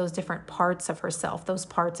speaking to those different parts of herself, those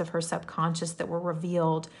parts of her subconscious that were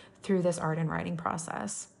revealed through this art and writing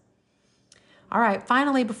process. All right,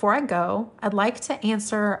 finally, before I go, I'd like to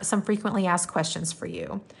answer some frequently asked questions for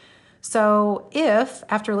you. So if,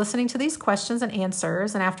 after listening to these questions and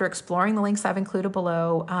answers, and after exploring the links I've included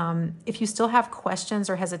below, if you still have questions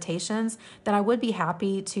or hesitations, then I would be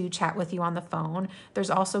happy to chat with you on the phone. There's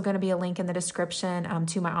also going to be a link in the description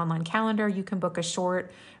to my online calendar. You can book a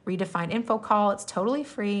short redefined info call. It's totally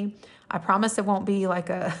free. I promise it won't be like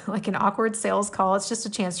an awkward sales call. It's just a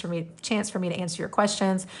chance for me to answer your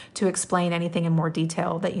questions, to explain anything in more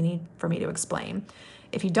detail that you need for me to explain.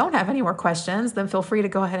 If you don't have any more questions, then feel free to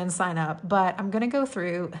go ahead and sign up. But I'm going to go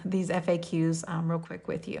through these FAQs real quick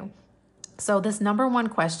with you. So this number one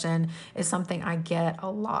question is something I get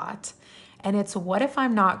a lot. And it's, what if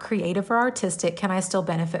I'm not creative or artistic? Can I still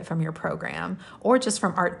benefit from your program? Or just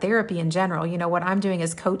from art therapy in general? What I'm doing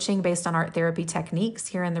is coaching based on art therapy techniques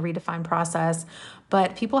here in the redefined process.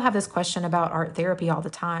 But people have this question about art therapy all the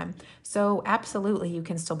time. So absolutely, you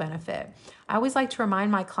can still benefit. I always like to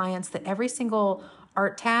remind my clients that every single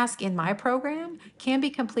art task in my program can be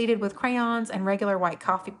completed with crayons and regular white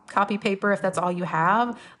copy paper if that's all you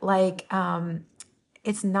have.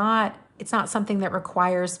 It's not something that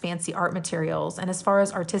requires fancy art materials. And as far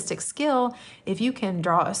as artistic skill, if you can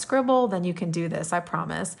draw a scribble, then you can do this, I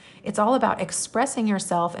promise. It's all about expressing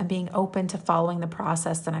yourself and being open to following the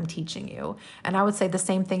process that I'm teaching you. And I would say the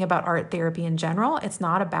same thing about art therapy in general. It's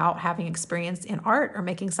not about having experience in art or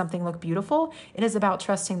making something look beautiful. It is about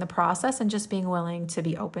trusting the process and just being willing to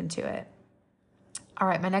be open to it. All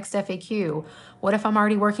right, my next FAQ, what if I'm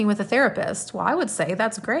already working with a therapist? Well, I would say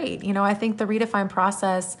that's great. I think the redefined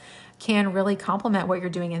process can really complement what you're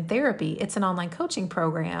doing in therapy. It's an online coaching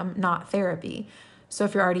program, not therapy. So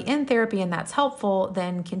if you're already in therapy and that's helpful,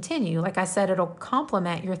 then continue. Like I said, it'll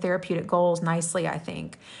complement your therapeutic goals nicely, I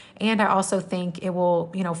think. And I also think it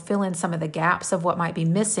will, fill in some of the gaps of what might be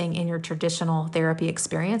missing in your traditional therapy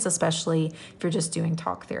experience, especially if you're just doing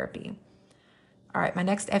talk therapy. All right, my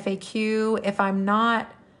next FAQ, if I'm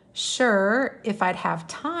not Sure, if I'd have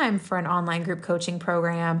time for an online group coaching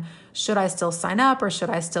program, should I still sign up or should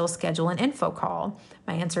I still schedule an info call?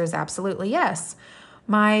 My answer is absolutely yes.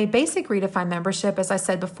 My basic Redefine membership, as I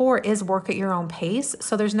said before, is work at your own pace.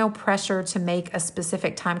 So there's no pressure to make a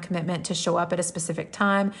specific time commitment to show up at a specific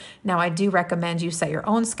time. Now, I do recommend you set your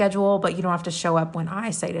own schedule, but you don't have to show up when I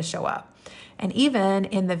say to show up. And even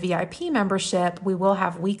in the VIP membership, we will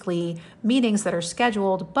have weekly meetings that are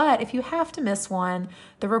scheduled. But if you have to miss one,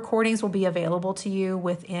 the recordings will be available to you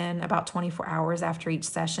within about 24 hours after each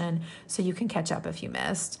session, so you can catch up if you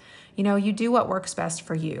missed. You do what works best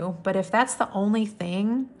for you. But if that's the only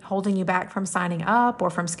thing holding you back from signing up or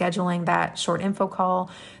from scheduling that short info call,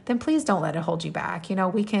 then please don't let it hold you back.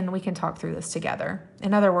 We can talk through this together.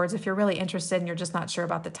 In other words, if you're really interested and you're just not sure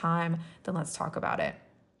about the time, then let's talk about it.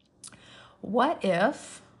 What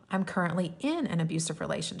if I'm currently in an abusive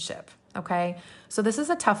relationship? Okay, so this is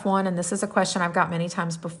a tough one, and this is a question I've got many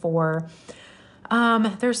times before.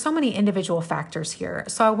 There's so many individual factors here.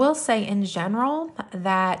 So I will say in general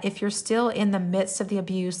that if you're still in the midst of the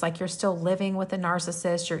abuse, like you're still living with a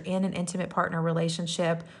narcissist, you're in an intimate partner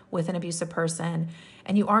relationship with an abusive person,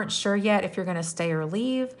 and you aren't sure yet if you're going to stay or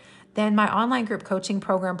leave, then my online group coaching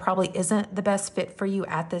program probably isn't the best fit for you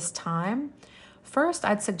at this time. First,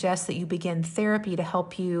 I'd suggest that you begin therapy to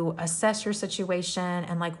help you assess your situation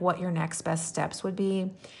and what your next best steps would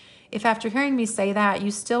be. If after hearing me say that,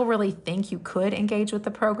 you still really think you could engage with the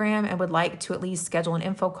program and would like to at least schedule an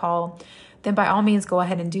info call, then by all means, go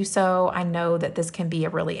ahead and do so. I know that this can be a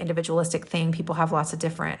really individualistic thing. People have lots of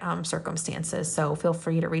different circumstances, so feel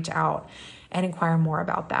free to reach out and inquire more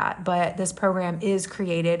about that. But this program is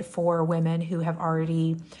created for women who have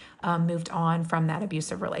already moved on from that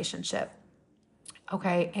abusive relationship.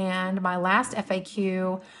 Okay, and my last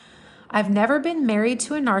FAQ, I've never been married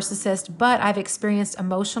to a narcissist, but I've experienced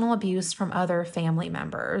emotional abuse from other family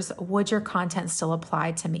members. Would your content still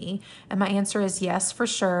apply to me? And my answer is yes, for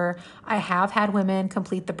sure. I have had women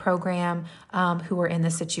complete the program who are in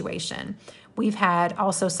this situation. We've had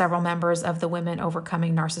also several members of the Women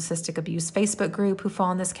Overcoming Narcissistic Abuse Facebook group who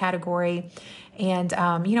fall in this category. And,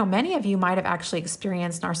 many of you might have actually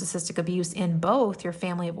experienced narcissistic abuse in both your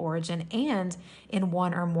family of origin and in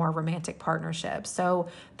one or more romantic partnerships. So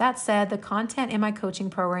that said, the content in my coaching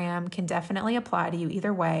program can definitely apply to you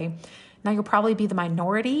either way. Now, you'll probably be the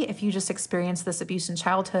minority if you just experienced this abuse in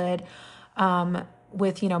childhood,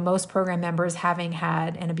 with most program members having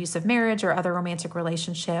had an abusive marriage or other romantic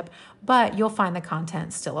relationship, but you'll find the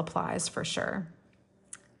content still applies for sure.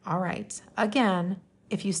 All right. Again,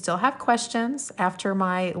 if you still have questions after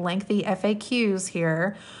my lengthy FAQs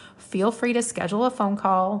here, feel free to schedule a phone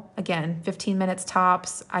call. Again, 15 minutes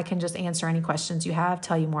tops. I can just answer any questions you have,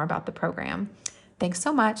 tell you more about the program. Thanks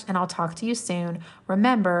so much, and I'll talk to you soon.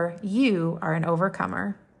 Remember, you are an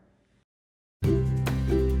overcomer.